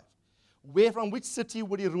his life? From which city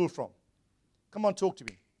would he rule from? Come on, talk to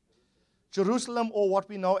me. Jerusalem, or what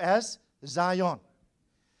we know as Zion.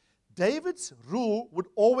 David's rule would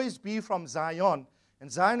always be from Zion. And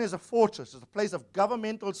Zion is a fortress. It's a place of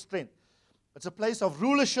governmental strength. It's a place of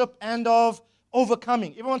rulership and of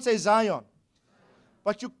overcoming. Everyone say Zion.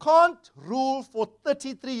 But you can't rule for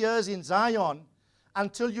 33 years in Zion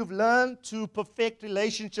until you've learned to perfect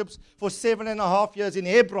relationships for 7.5 years in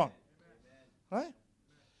Hebron. Right?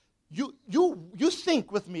 You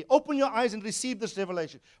think with me. Open your eyes and receive this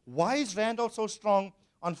revelation. Why is Randall so strong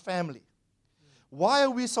on family? Why are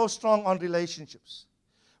we so strong on relationships?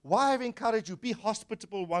 Why have I encouraged you? Be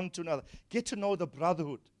hospitable one to another. Get to know the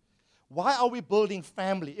brotherhood. Why are we building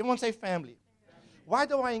family? Everyone say family. Why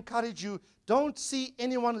do I encourage you? Don't see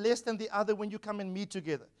anyone less than the other when you come and meet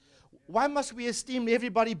together. Why must we esteem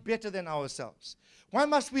everybody better than ourselves? Why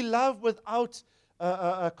must we love without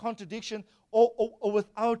a contradiction or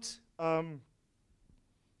without,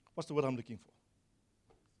 what's the word I'm looking for?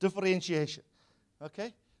 Differentiation.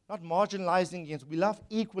 Okay? Not marginalizing against. We love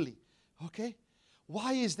equally. Okay?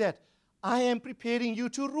 Why is that? I am preparing you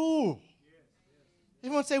to rule.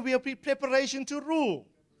 Everyone say we are preparation to rule.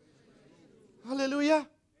 Hallelujah.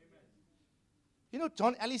 You know,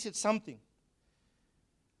 John Alley said something.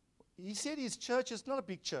 He said his church is not a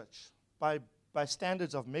big church by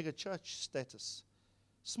standards of mega church status.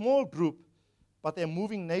 Small group, but they're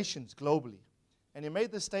moving nations globally. And he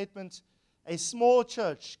made the statement, a small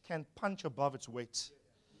church can punch above its weight.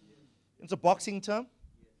 It's a boxing term,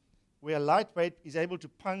 where a lightweight is able to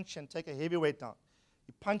punch and take a heavyweight down.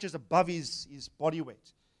 He punches above his body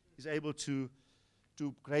weight. He's able to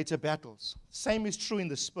do greater battles. Same is true in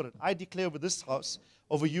the spirit. I declare over this house,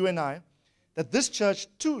 over you and I, that this church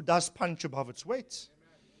too does punch above its weight.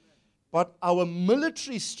 But our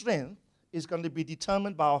military strength is going to be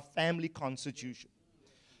determined by our family constitution.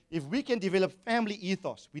 If we can develop family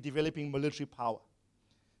ethos, we're developing military power.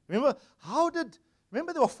 Remember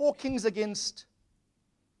there were 4 kings against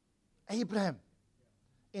Abraham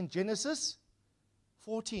in Genesis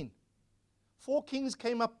 14. 4 kings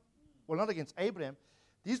came up, well, not against Abraham.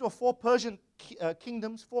 These were 4 Persian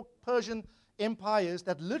kingdoms, 4 Persian empires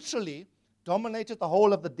that literally dominated the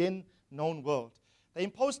whole of the then known world. They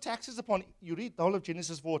imposed taxes upon, you read the whole of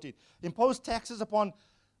Genesis 14, imposed taxes upon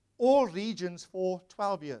all regions for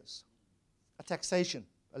 12 years. A taxation,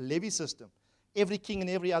 a levy system. Every king in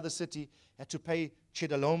every other city had to pay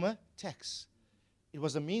Chedorlaomer tax. It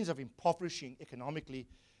was a means of impoverishing economically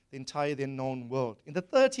the entire then known world. In the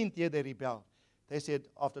 13th year, they rebelled. They said,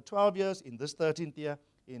 after 12 years, in this 13th year,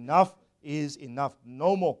 enough is enough.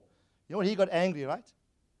 No more. You know what? He got angry, right?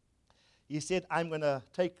 He said, I'm going to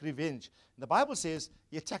take revenge. And the Bible says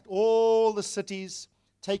he attacked all the cities,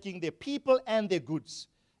 taking their people and their goods,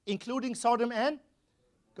 including Sodom and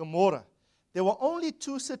Gomorrah. There were only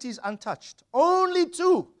 2 cities untouched. Only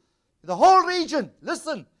 2. The whole region,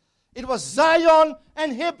 listen, it was Zion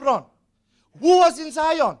and Hebron. Who was in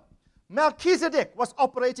Zion? Melchizedek was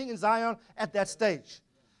operating in Zion at that stage.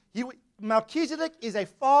 Melchizedek is a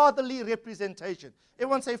fatherly representation.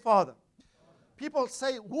 Everyone say father. People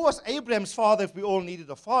say, who was Abraham's father if we all needed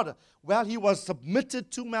a father? Well, he was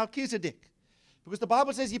submitted to Melchizedek. Because the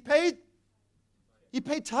Bible says he paid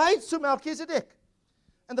tithes to Melchizedek.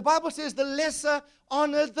 And the Bible says the lesser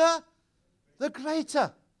honor the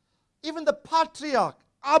greater. Even the patriarch,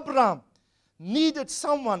 Abraham, needed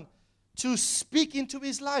someone to speak into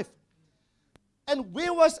his life. And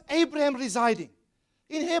where was Abraham residing?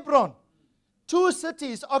 In Hebron. 2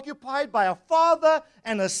 cities occupied by a father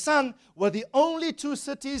and a son were the only 2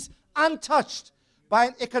 cities untouched by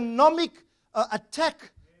an economic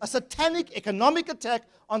attack, a satanic economic attack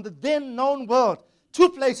on the then known world. 2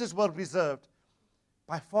 places were reserved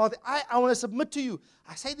by father. I want to submit to you.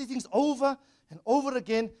 I say these things over and over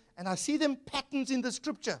again, and I see them patterns in the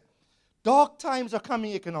scripture. Dark times are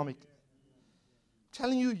coming economically. I'm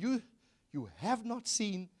telling you, you have not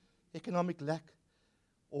seen economic lack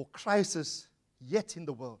or crisis yet in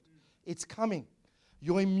the world. It's coming.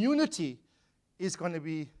 Your immunity is going to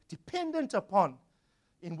be dependent upon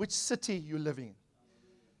in which city you're living in.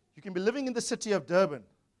 You can be living in the city of Durban,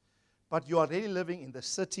 but you are really living in the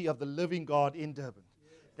city of the living God in Durban.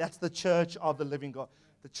 That's the church of the living God.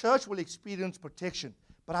 The church will experience protection,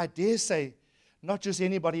 but I dare say, not just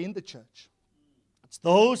anybody in the church. It's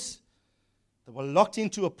those that were locked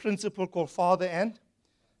into a principle called Father and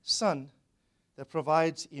Son that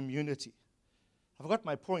provides immunity. I've got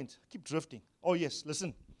my point. I keep drifting. Oh, yes,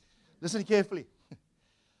 listen. Listen carefully.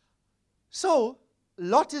 So,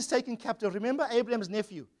 Lot is taken captive. Remember Abraham's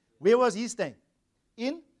nephew. Where was he staying?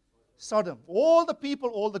 In Sodom. All the people,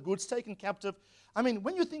 all the goods taken captive. I mean,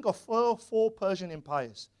 when you think of four Persian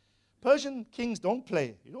empires, Persian kings don't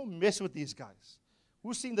play. You don't mess with these guys.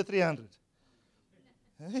 Who's seen the 300?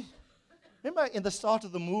 Hey? Remember in the start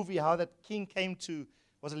of the movie how that king came to,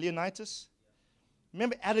 was it Leonidas?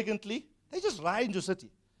 Remember arrogantly? They just ride into the city.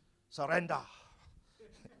 Surrender.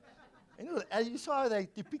 You saw how they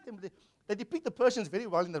depict them. They depict the Persians very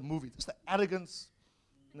well in that movie. Just the arrogance.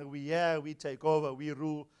 We take over, we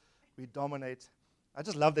rule, we dominate. I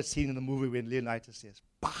just love that scene in the movie when Leonidas says,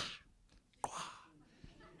 bah, bah.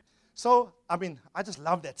 So, I just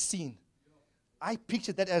love that scene. I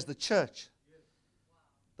pictured that as the church.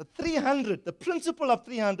 The 300, the principle of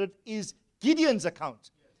 300 is Gideon's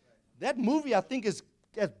account. That movie, I think, is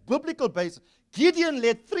biblical basis. Gideon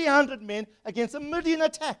led 300 men against a Midian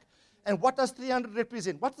attack. And what does 300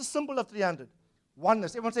 represent? What's the symbol of 300?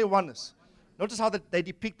 Oneness. Everyone say oneness. Notice how they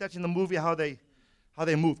depict that in the movie, how they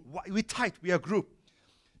move. We're tight. We are a group.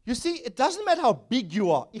 You see, it doesn't matter how big you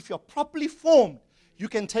are. If you're properly formed, you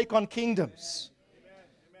can take on kingdoms. Amen.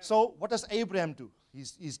 So what does Abraham do?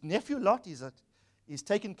 His nephew Lot is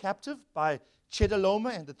taken captive by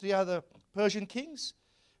Chedorlaomer and the 3 other Persian kings.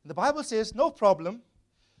 And the Bible says, no problem.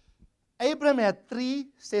 Abraham had 3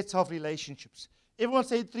 sets of relationships. Everyone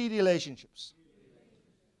say 3 relationships.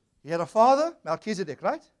 He had a father, Melchizedek,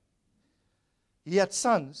 right? He had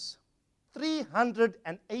sons,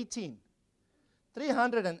 318.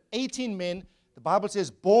 318 men, the Bible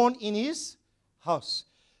says, born in his house.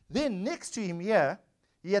 Then next to him here,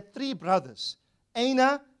 he had 3 brothers,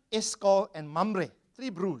 Aner, Eshcol, and Mamre, 3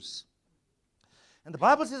 brothers. And the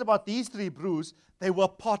Bible says about these 3 brothers, they were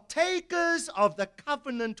partakers of the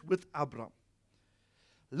covenant with Abraham.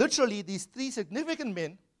 Literally, these 3 significant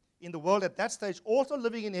men in the world at that stage, also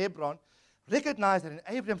living in Hebron, recognized that in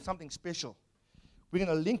Abraham something special. We're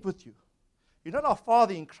going to link with you. You're not our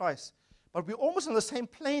father in Christ, but we're almost on the same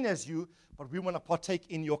plane as you, but we want to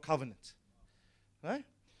partake in your covenant. Right?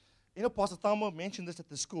 Pastor Thamo mentioned this at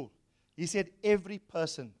the school. He said every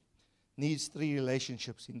person needs 3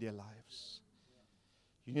 relationships in their lives.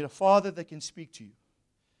 You need a father that can speak to you.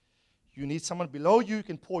 You need someone below you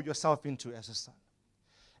can pour yourself into as a son.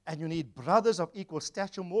 And you need brothers of equal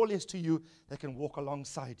stature, more or less to you, that can walk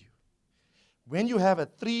alongside you. When you have a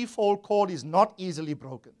 3-fold cord, is not easily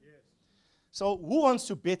broken. Yes. So who wants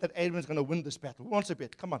to bet that Adrian's going to win this battle? Who wants to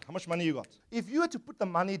bet? Come on, how much money you got? If you were to put the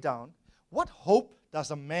money down, what hope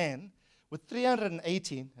does a man with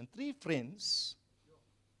 318 and 3 friends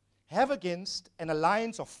have against an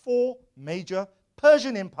alliance of 4 major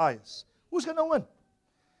Persian empires? Who's going to win?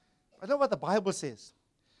 I know what the Bible says.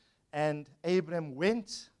 And Abraham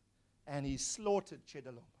went and he slaughtered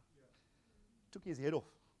Chedorlaomer. Took his head off.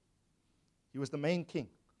 He was the main king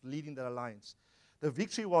leading that alliance. The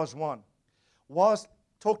victory was won. Was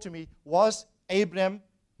Abraham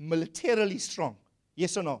militarily strong?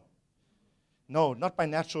 Yes or no? No, not by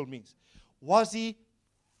natural means. Was he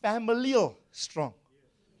familial strong.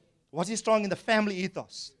 Was he strong in the family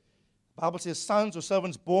ethos? The Bible says sons or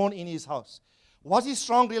servants born in his house. Was he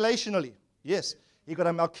strong relationally? Yes. He got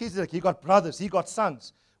a Melchizedek, he got brothers, he got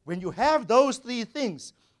sons. When you have those three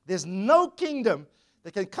things, there's no kingdom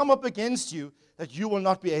that can come up against you that you will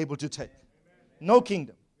not be able to take. No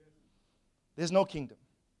kingdom. There's no kingdom.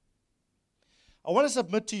 I want to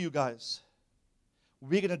submit to you guys,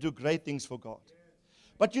 we're going to do great things for God.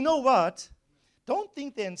 But you know what? Don't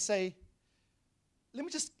think there and say, let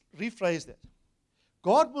me just rephrase that.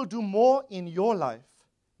 God will do more in your life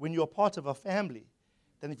when you're part of a family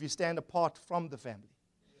than if you stand apart from the family,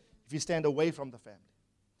 if you stand away from the family.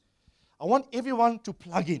 I want everyone to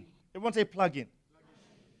plug in. Everyone say plug in.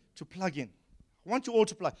 To plug in. I want you all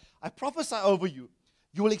to plug. I prophesy over you.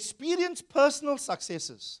 You will experience personal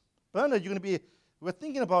successes. Bernard, we're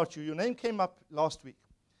thinking about you. Your name came up last week.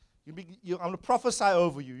 I'm going to prophesy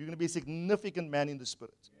over you. You're going to be a significant man in the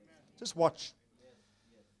Spirit. Amen. Just watch.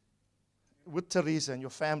 With Teresa and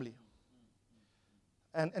your family.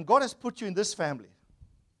 And God has put you in this family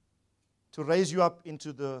to raise you up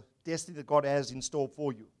into the destiny that God has in store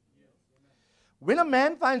for you. When a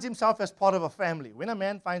man finds himself as part of a family,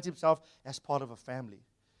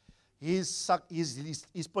 his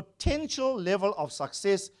potential level of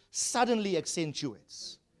success suddenly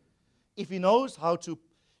accentuates. If he knows how to,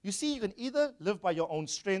 you see, you can either live by your own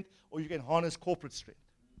strength or you can harness corporate strength.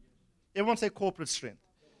 Everyone say corporate strength.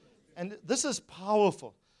 And this is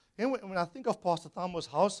powerful. And when I think of Pastor Thamo's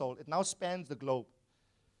household, it now spans the globe.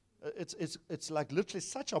 It's like literally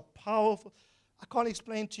such a powerful, I can't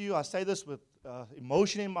explain to you, I say this with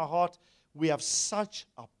emotion in my heart, we have such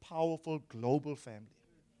a powerful global family.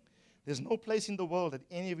 There's no place in the world that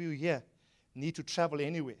any of you here need to travel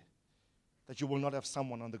anywhere that you will not have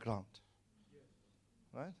someone on the ground.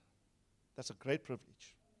 Right? That's a great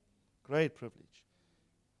privilege. Great privilege.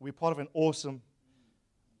 We're part of an awesome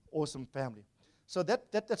family. So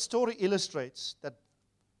that story illustrates that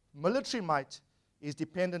military might is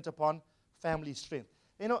dependent upon family strength.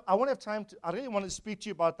 You know, I really want to speak to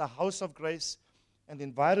you about the house of grace and the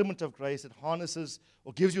environment of grace that harnesses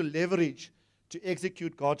or gives you leverage to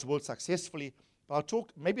execute God's will successfully. But I'll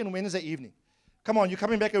talk maybe on Wednesday evening. Come on, you're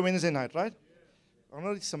coming back on Wednesday night, right? Yeah. I'm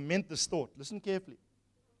going to cement this thought. Listen carefully.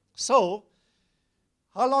 So,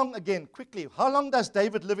 how long does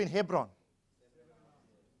David live in Hebron?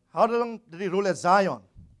 How long did he rule at Zion?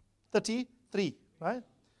 33, right?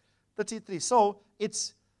 33. So,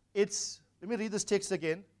 it's let me read this text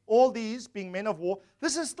again. All these being men of war.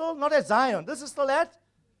 This is still not at Zion. This is still at,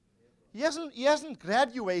 he hasn't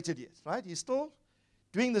graduated yet, right? He's still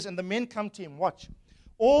doing this, and the men come to him. Watch.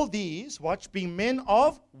 All these, being men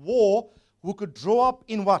of war who could draw up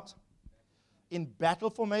in what? In battle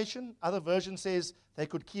formation. Other version says they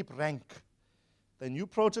could keep rank. They knew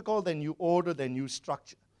protocol, they knew order, they knew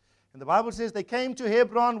structure. And the Bible says they came to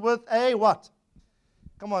Hebron with a what?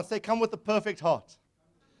 Come on, say, come with a perfect heart.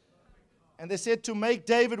 And they said to make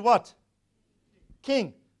David what?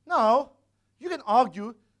 King. Now, you can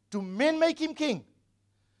argue, do men make him king?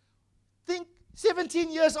 Think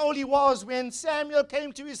 17 years old he was when Samuel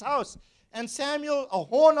came to his house. And Samuel, a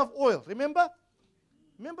horn of oil. Remember?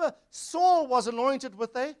 Saul was anointed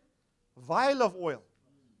with a vial of oil.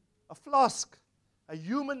 A flask. A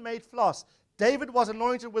human-made flask. David was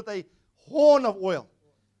anointed with a horn of oil.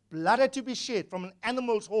 Blood had to be shed from an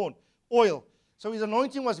animal's horn. Oil. So his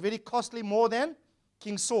anointing was very costly, more than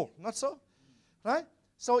King Saul. Not so? Right?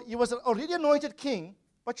 So he was already anointed king.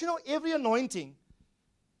 But you know, every anointing,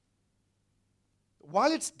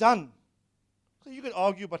 while it's done, so you could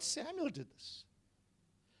argue, but Samuel did this.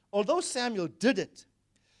 Although Samuel did it,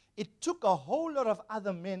 it took a whole lot of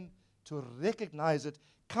other men to recognize it,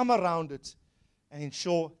 come around it, and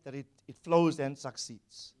ensure that it flows and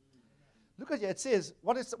succeeds. Look at it. It says,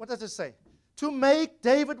 what does it say? To make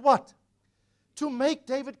David what? To make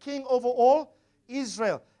David king over all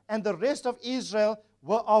Israel. And the rest of Israel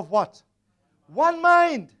were of what? One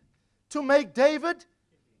mind. To make David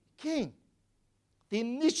king. The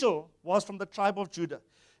initial was from the tribe of Judah.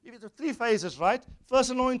 It was 3 phases, right? First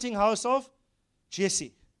anointing, house of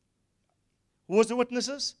Jesse. Who was the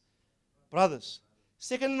witnesses? Brothers.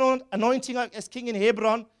 Second anointing as king in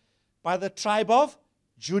Hebron by the tribe of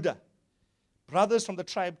Judah. Brothers from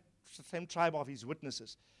the same tribe of his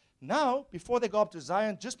witnesses. Now, before they go up to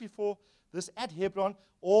Zion, just before this at Hebron,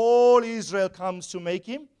 all Israel comes to make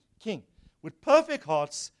him king. With perfect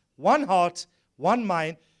hearts, one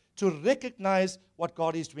mind, to recognize what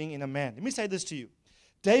God is doing in a man. Let me say this to you.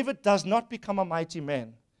 David does not become a mighty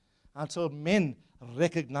man until men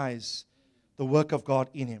recognize the work of God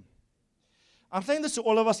in him. I'm saying this to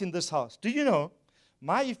all of us in this house. Do you know,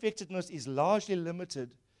 my effectiveness is largely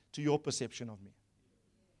limited to your perception of me.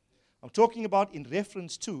 I'm talking about in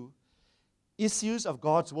reference to issues of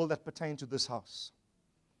God's will that pertain to this house.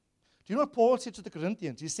 Do you know what Paul said to the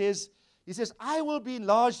Corinthians? He says, I will be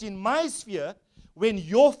enlarged in my sphere when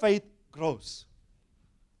your faith grows.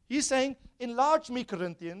 He's saying, enlarge me,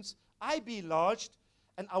 Corinthians. I be enlarged,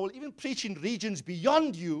 and I will even preach in regions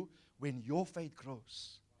beyond you when your faith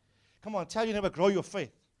grows. Come on, tell your neighbor, grow your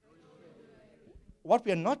faith. What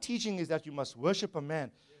we are not teaching is that you must worship a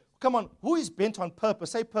man. Come on, who is bent on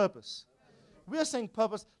purpose? Say purpose. We are saying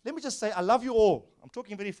purpose. Let me just say, I love you all. I'm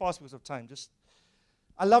talking very fast because of time.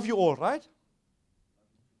 I love you all, right?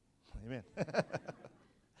 Amen.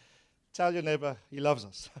 Tell your neighbor, he loves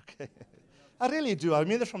us. Okay. I really do. I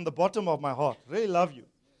mean it from the bottom of my heart. Really love you.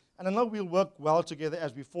 And I know we'll work well together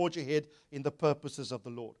as we forge ahead in the purposes of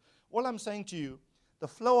the Lord. All I'm saying to you, the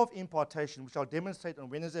flow of impartation, which I'll demonstrate on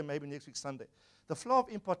Wednesday, maybe next week, Sunday, the flow of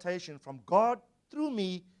impartation from God through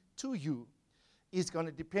me to you is going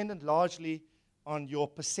to depend largely on your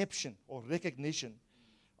perception or recognition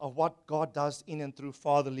of what God does in and through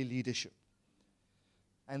fatherly leadership.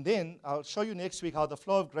 And then I'll show you next week how the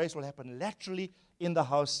flow of grace will happen laterally in the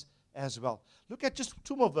house as well. Look at just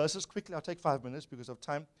 2 more verses quickly. I'll take 5 minutes because of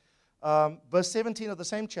time. Verse 17 of the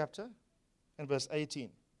same chapter and verse 18.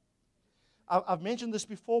 I've mentioned this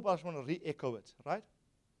before, but I just want to re-echo it, right?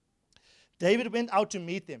 David went out to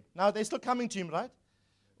meet them. Now, they're still coming to him, right?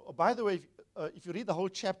 Oh, by the way, if you read the whole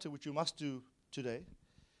chapter, which you must do today,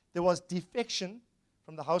 there was defection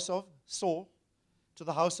from the house of Saul to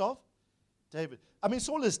the house of David. I mean,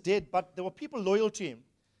 Saul is dead, but there were people loyal to him.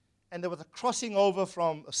 And there was a crossing over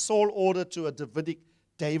from a Saul order to a Davidic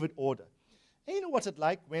David order. And you know what's it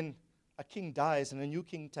like when a king dies and a new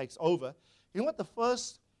king takes over? You know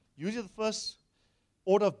what usually the first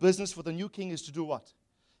order of business for the new king is to do what?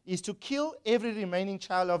 Is to kill every remaining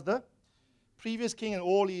child of the previous king and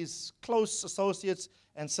all his close associates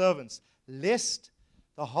and servants, lest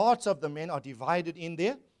the hearts of the men are divided in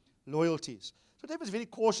their loyalties. So David was very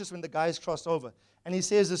cautious when the guys crossed over. And he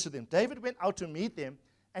says this to them. David went out to meet them,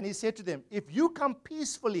 and he said to them, if you come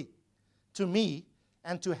peacefully to me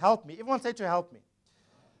and to help me, everyone say to help me,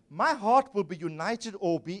 my heart will be united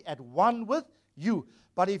or be at one with you.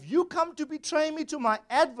 But if you come to betray me to my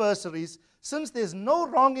adversaries, since there's no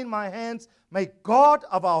wrong in my hands, may God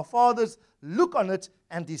of our fathers look on it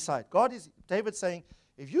and decide. David saying,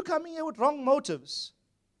 if you come here with wrong motives,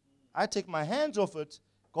 I take my hands off it,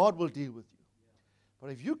 God will deal with you.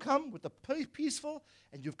 But if you come with the peaceful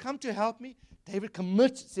and you've come to help me, David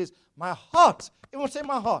commits, says, my heart, everyone say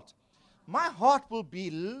my heart will be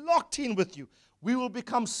locked in with you. We will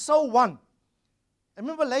become so one. And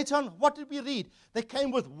remember later on, what did we read? They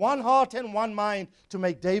came with one heart and one mind to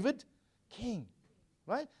make David king.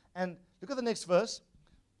 Right? And look at the next verse.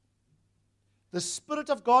 The Spirit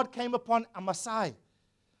of God came upon Amasai,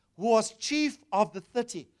 who was chief of the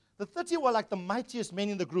 30. The 30 were like the mightiest men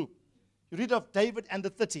in the group. You read of David and the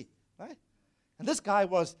 30, right? And these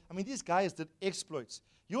guys did exploits.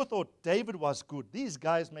 You thought David was good. These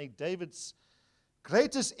guys make David's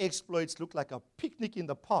greatest exploits look like a picnic in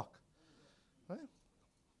the park. Right?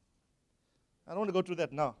 I don't want to go through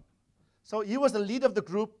that now. So he was the leader of the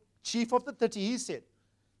group, chief of the 30, he said.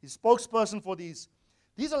 He's spokesperson for these.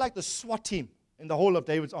 These are like the SWAT team in the whole of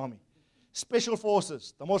David's army. Special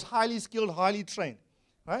forces, the most highly skilled, highly trained.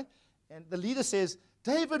 Right? And the leader says,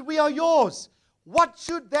 David, we are yours. What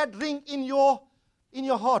should that ring in your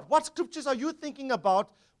heart? What scriptures are you thinking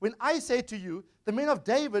about when I say to you, the men of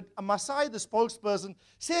David, Amasai, the spokesperson,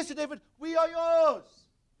 says to David, we are yours.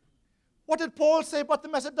 What did Paul say about the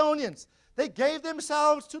Macedonians? They gave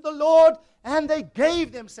themselves to the Lord and they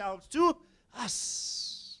gave themselves to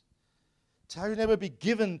us. Tell your neighbor, be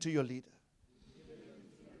given to your leader.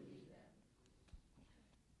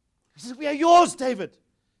 He says, we are yours, David.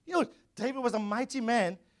 You know, David was a mighty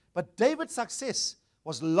man, but David's success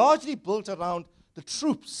was largely built around the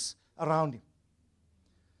troops around him.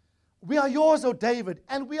 We are yours, O David,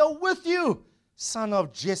 and we are with you, son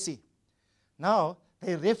of Jesse. Now,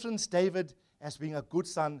 they reference David as being a good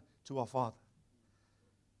son to our father.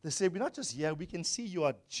 They say, we're not just here, we can see you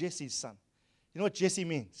are Jesse's son. You know what Jesse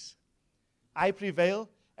means? I prevail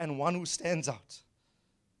and one who stands out.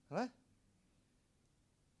 Right?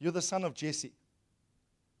 You're the son of Jesse.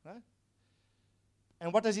 Right?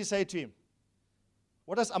 And what does he say to him?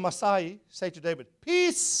 What does Amasai say to David?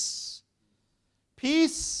 Peace.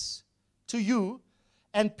 Peace to you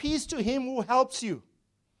and peace to him who helps you.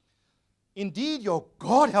 Indeed, your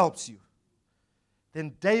God helps you.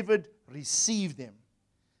 Then David received them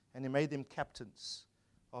and he made them captains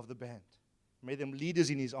of the band. He made them leaders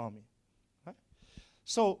in his army. Right?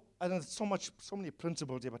 So, I know there's so many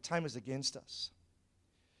principles here, but time is against us.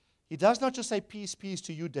 He does not just say peace, peace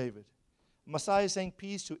to you, David. Messiah is saying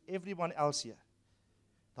peace to everyone else here.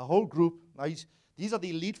 The whole group. Now these are the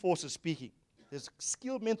elite forces speaking. There's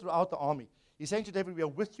skilled men throughout the army. He's saying to David, we are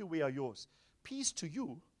with you, we are yours. Peace to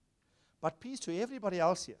you, but peace to everybody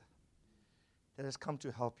else here that has come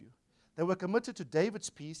to help you. They were committed to David's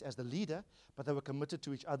peace as the leader, but they were committed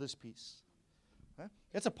to each other's peace. Huh?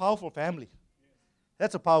 That's a powerful family.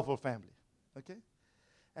 That's a powerful family. Okay?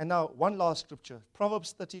 And now, one last scripture.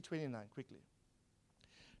 Proverbs 30:29, quickly.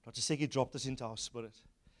 Dr. Segi dropped this into our spirit.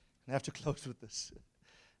 And I have to close with this.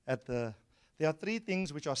 There are three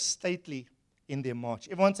things which are stately in their march.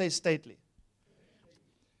 Everyone say stately.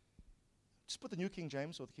 Just put the New King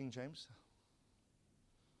James or the King James.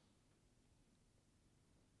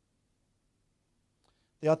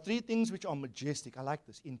 There are three things which are majestic. I like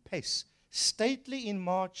this. In pace. Stately in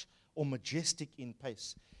march or majestic in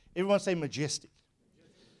pace. Everyone say majestic.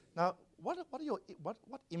 Now, what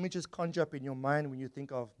images conjure up in your mind when you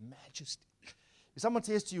think of majesty? If someone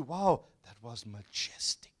says to you, wow, that was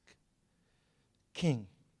majestic. King,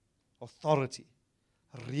 authority,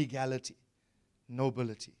 regality,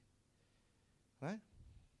 nobility. Right?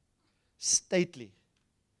 Stately.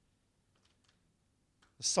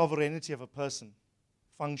 The sovereignty of a person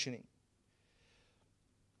functioning.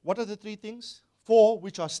 What are the three things? 4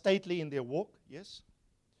 which are stately in their walk, yes.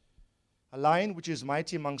 A lion which is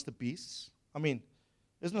mighty amongst the beasts. I mean,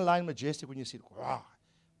 isn't a lion majestic when you see it? Wow.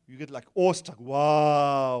 You get like awestruck.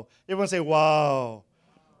 Wow. Everyone say wow.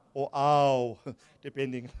 Or ow,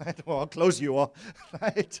 depending right, on how close you are.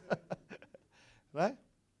 Right? Right?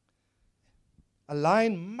 A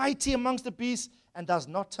lion mighty amongst the beasts and does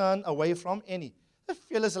not turn away from any. How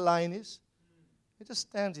fearless a lion is. He just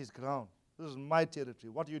stands his ground. This is my territory.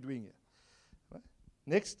 What are you doing here? Right?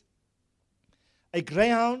 Next. A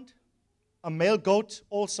greyhound, a male goat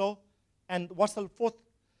also, and what's the fourth?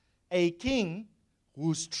 A king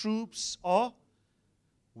whose troops are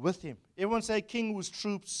with him. Everyone say king whose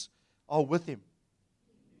troops are with him.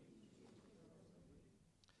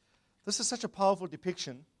 This is such a powerful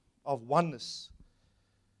depiction of oneness.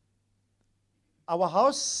 Our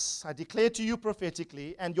house, I declare to you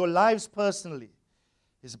prophetically, and your lives personally,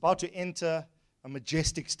 is about to enter a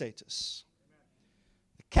majestic status.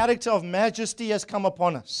 The character of majesty has come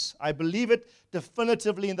upon us. I believe it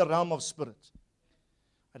definitively in the realm of spirit.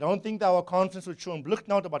 I don't think that our conference with Sean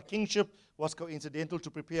Bluchnout about kingship was coincidental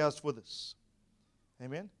to prepare us for this.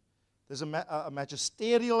 Amen? There's a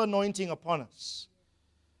magisterial anointing upon us.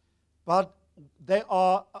 But they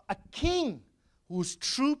are a king whose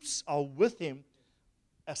troops are with him,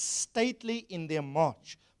 as stately in their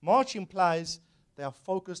march. March implies they are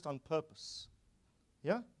focused on purpose.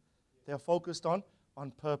 Yeah? They are focused on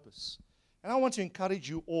purpose. And I want to encourage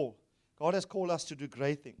you all. God has called us to do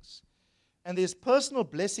great things. And there's personal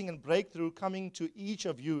blessing and breakthrough coming to each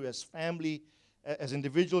of you as family, as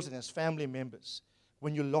individuals and as family members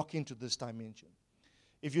when you lock into this dimension.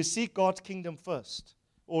 If you seek God's kingdom first,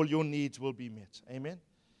 all your needs will be met. Amen?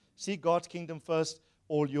 Seek God's kingdom first,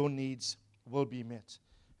 all your needs will be met.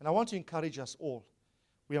 And I want to encourage us all.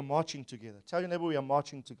 We are marching together. Tell your neighbor we are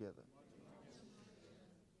marching together.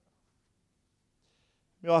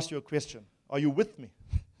 Let me ask you a question. Are you with me?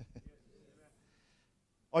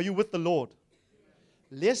 Are you with the Lord?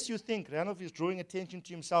 Lest you think, Randolph is drawing attention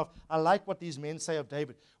to himself. I like what these men say of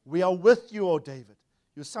David. We are with you, O David.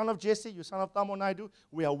 You son of Jesse, you son of Tamonaidu,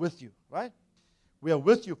 we are with you, right? We are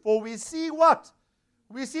with you. For we see what?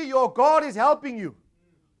 We see your God is helping you.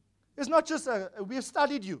 It's not just, we've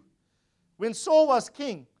studied you. When Saul was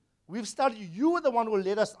king, we've studied you. You were the one who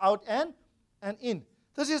led us out and in.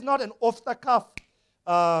 This is not an off-the-cuff,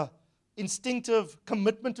 instinctive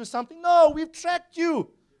commitment to something. No, we've tracked you.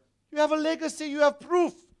 You have a legacy. You have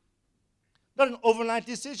proof. Not an overnight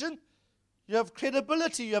decision. You have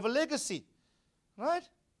credibility. You have a legacy. Right?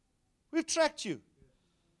 We've tracked you.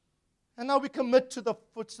 And now we commit to the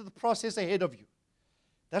process ahead of you.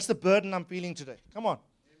 That's the burden I'm feeling today. Come on.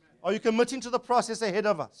 Amen. Are you committing to the process ahead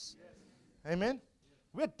of us? Yes. Amen?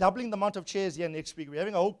 We're doubling the amount of chairs here next week. We're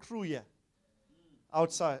having a whole crew here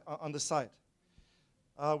outside, on the side.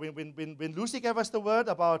 When Lucy gave us the word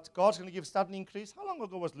about God's going to give sudden increase, how long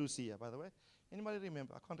ago was Lucy here, by the way? Anybody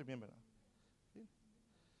remember? I can't remember now.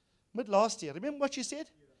 Mid last year. Remember what she said?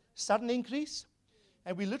 Sudden increase.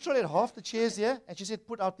 And we literally had half the chairs here, and she said,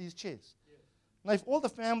 put out these chairs. Now, if all the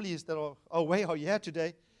families that are away are here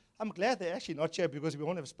today, I'm glad they're actually not here because we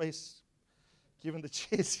won't have space given the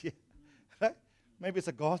chairs here. Right? Maybe it's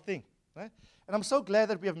a God thing. Right? And I'm so glad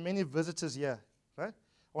that we have many visitors here. Right?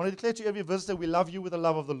 I want to declare to every visitor, we love you with the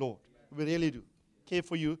love of the Lord. We really do. care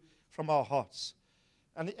for you from our hearts.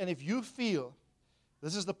 And if you feel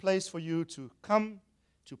this is the place for you to come,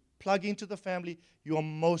 to plug into the family, you are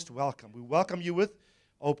most welcome. We welcome you with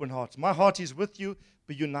open hearts. My heart is with you,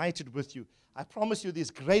 be united with you. I promise you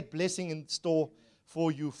there's great blessing in store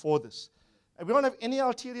for you for this. And we don't have any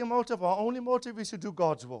ulterior motive. Our only motive is to do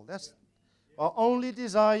God's will. Our only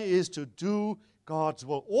desire is to do God's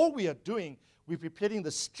will. All we are doing, we're preparing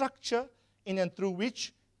the structure in and through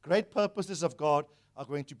which great purposes of God are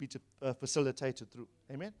going to be facilitated through.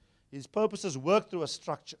 Amen? His purposes work through a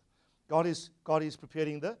structure. God is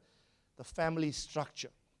preparing the family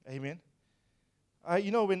structure. Amen?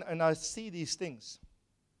 When I see these things,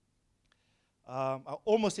 I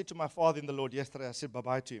almost said to my father in the Lord yesterday, I said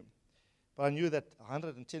bye-bye to him. But I knew that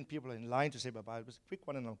 110 people are in line to say bye-bye. It was a quick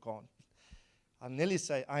one and I'm gone. I'll nearly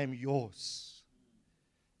say, I am yours.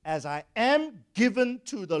 As I am given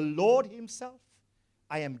to the Lord himself,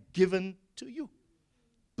 I am given to you.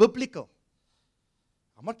 Biblical.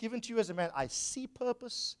 I'm not given to you as a man. I see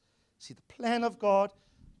purpose, see the plan of God,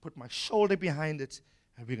 put my shoulder behind it,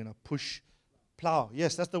 and we're going to plow.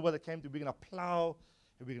 Yes, that's the word that came to. We're going to plow,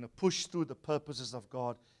 and we're going to push through the purposes of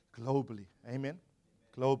God globally. Amen?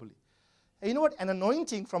 Globally. And you know what? An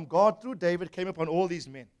anointing from God through David came upon all these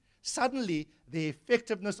men. Suddenly, their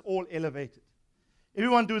effectiveness all elevated.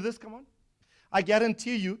 Everyone do this, come on. I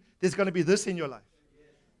guarantee you, there's going to be this in your life.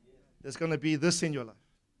 There's going to be this in your life.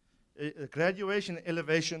 A graduation,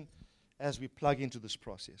 elevation as we plug into this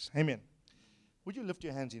process. Amen. Would you lift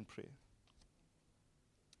your hands in prayer?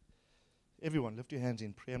 Everyone, lift your hands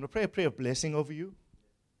in prayer. I'm going to pray a prayer of blessing over you.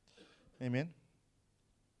 Amen.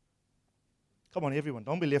 Come on, everyone.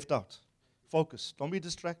 Don't be left out. Focus. Don't be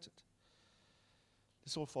distracted.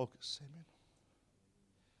 Let's all focus. Amen.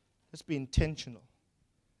 Let's be intentional.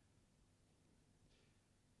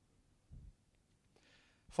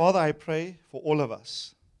 Father, I pray for all of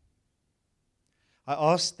us.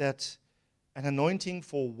 I ask that an anointing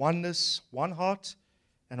for oneness, one heart,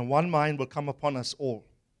 and one mind will come upon us all.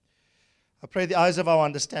 I pray the eyes of our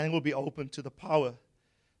understanding will be open to the power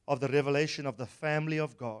of the revelation of the family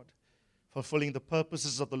of God, fulfilling the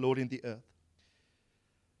purposes of the Lord in the earth.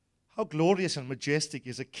 How glorious and majestic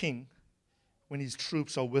is a king when his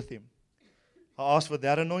troops are with him. I ask for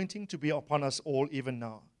that anointing to be upon us all even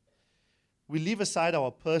now. We leave aside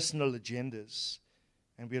our personal agendas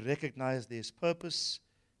and we recognize there's purpose,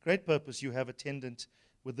 great purpose you have attendant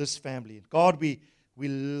with this family. God, we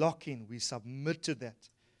lock in, we submit to that.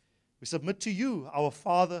 We submit to you, our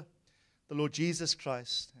Father, the Lord Jesus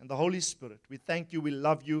Christ, and the Holy Spirit. We thank you, we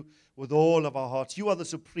love you with all of our hearts. You are the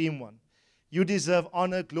supreme one. You deserve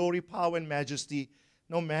honor, glory, power, and majesty.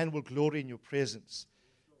 No man will glory in your presence.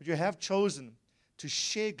 But you have chosen to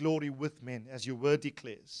share glory with men, as your word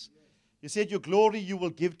declares. You said your glory you will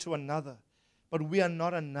give to another. But we are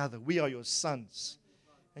not another. We are your sons.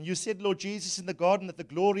 And you said, Lord Jesus, in the garden, that the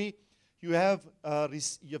glory you have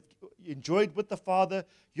enjoyed with the Father,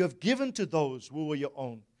 you have given to those who were your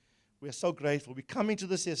own. We are so grateful. We're coming to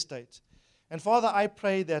this estate. And Father, I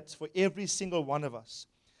pray that for every single one of us,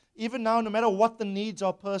 even now, no matter what the needs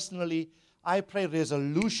are personally, I pray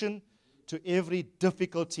resolution to every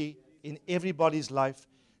difficulty in everybody's life.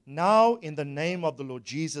 Now, in the name of the Lord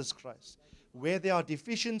Jesus Christ. Where there are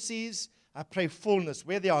deficiencies, I pray fullness.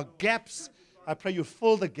 Where there are gaps, I pray you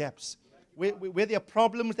fill the gaps. Where there are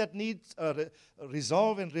problems that need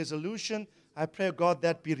resolve and resolution, I pray, God,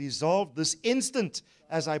 that be resolved this instant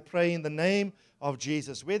as I pray in the name of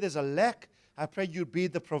Jesus. Where there's a lack, I pray you be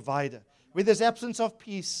the provider. Where there's absence of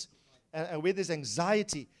peace and where there's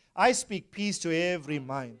anxiety, I speak peace to every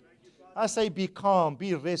mind. I say be calm,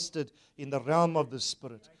 be rested in the realm of the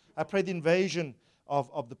Spirit. I pray the invasion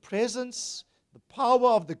of the presence, the power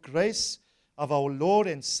of the grace of our Lord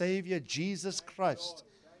and Savior Jesus Christ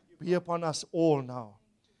be upon us all now.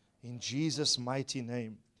 In Jesus' mighty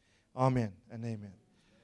name. Amen and amen.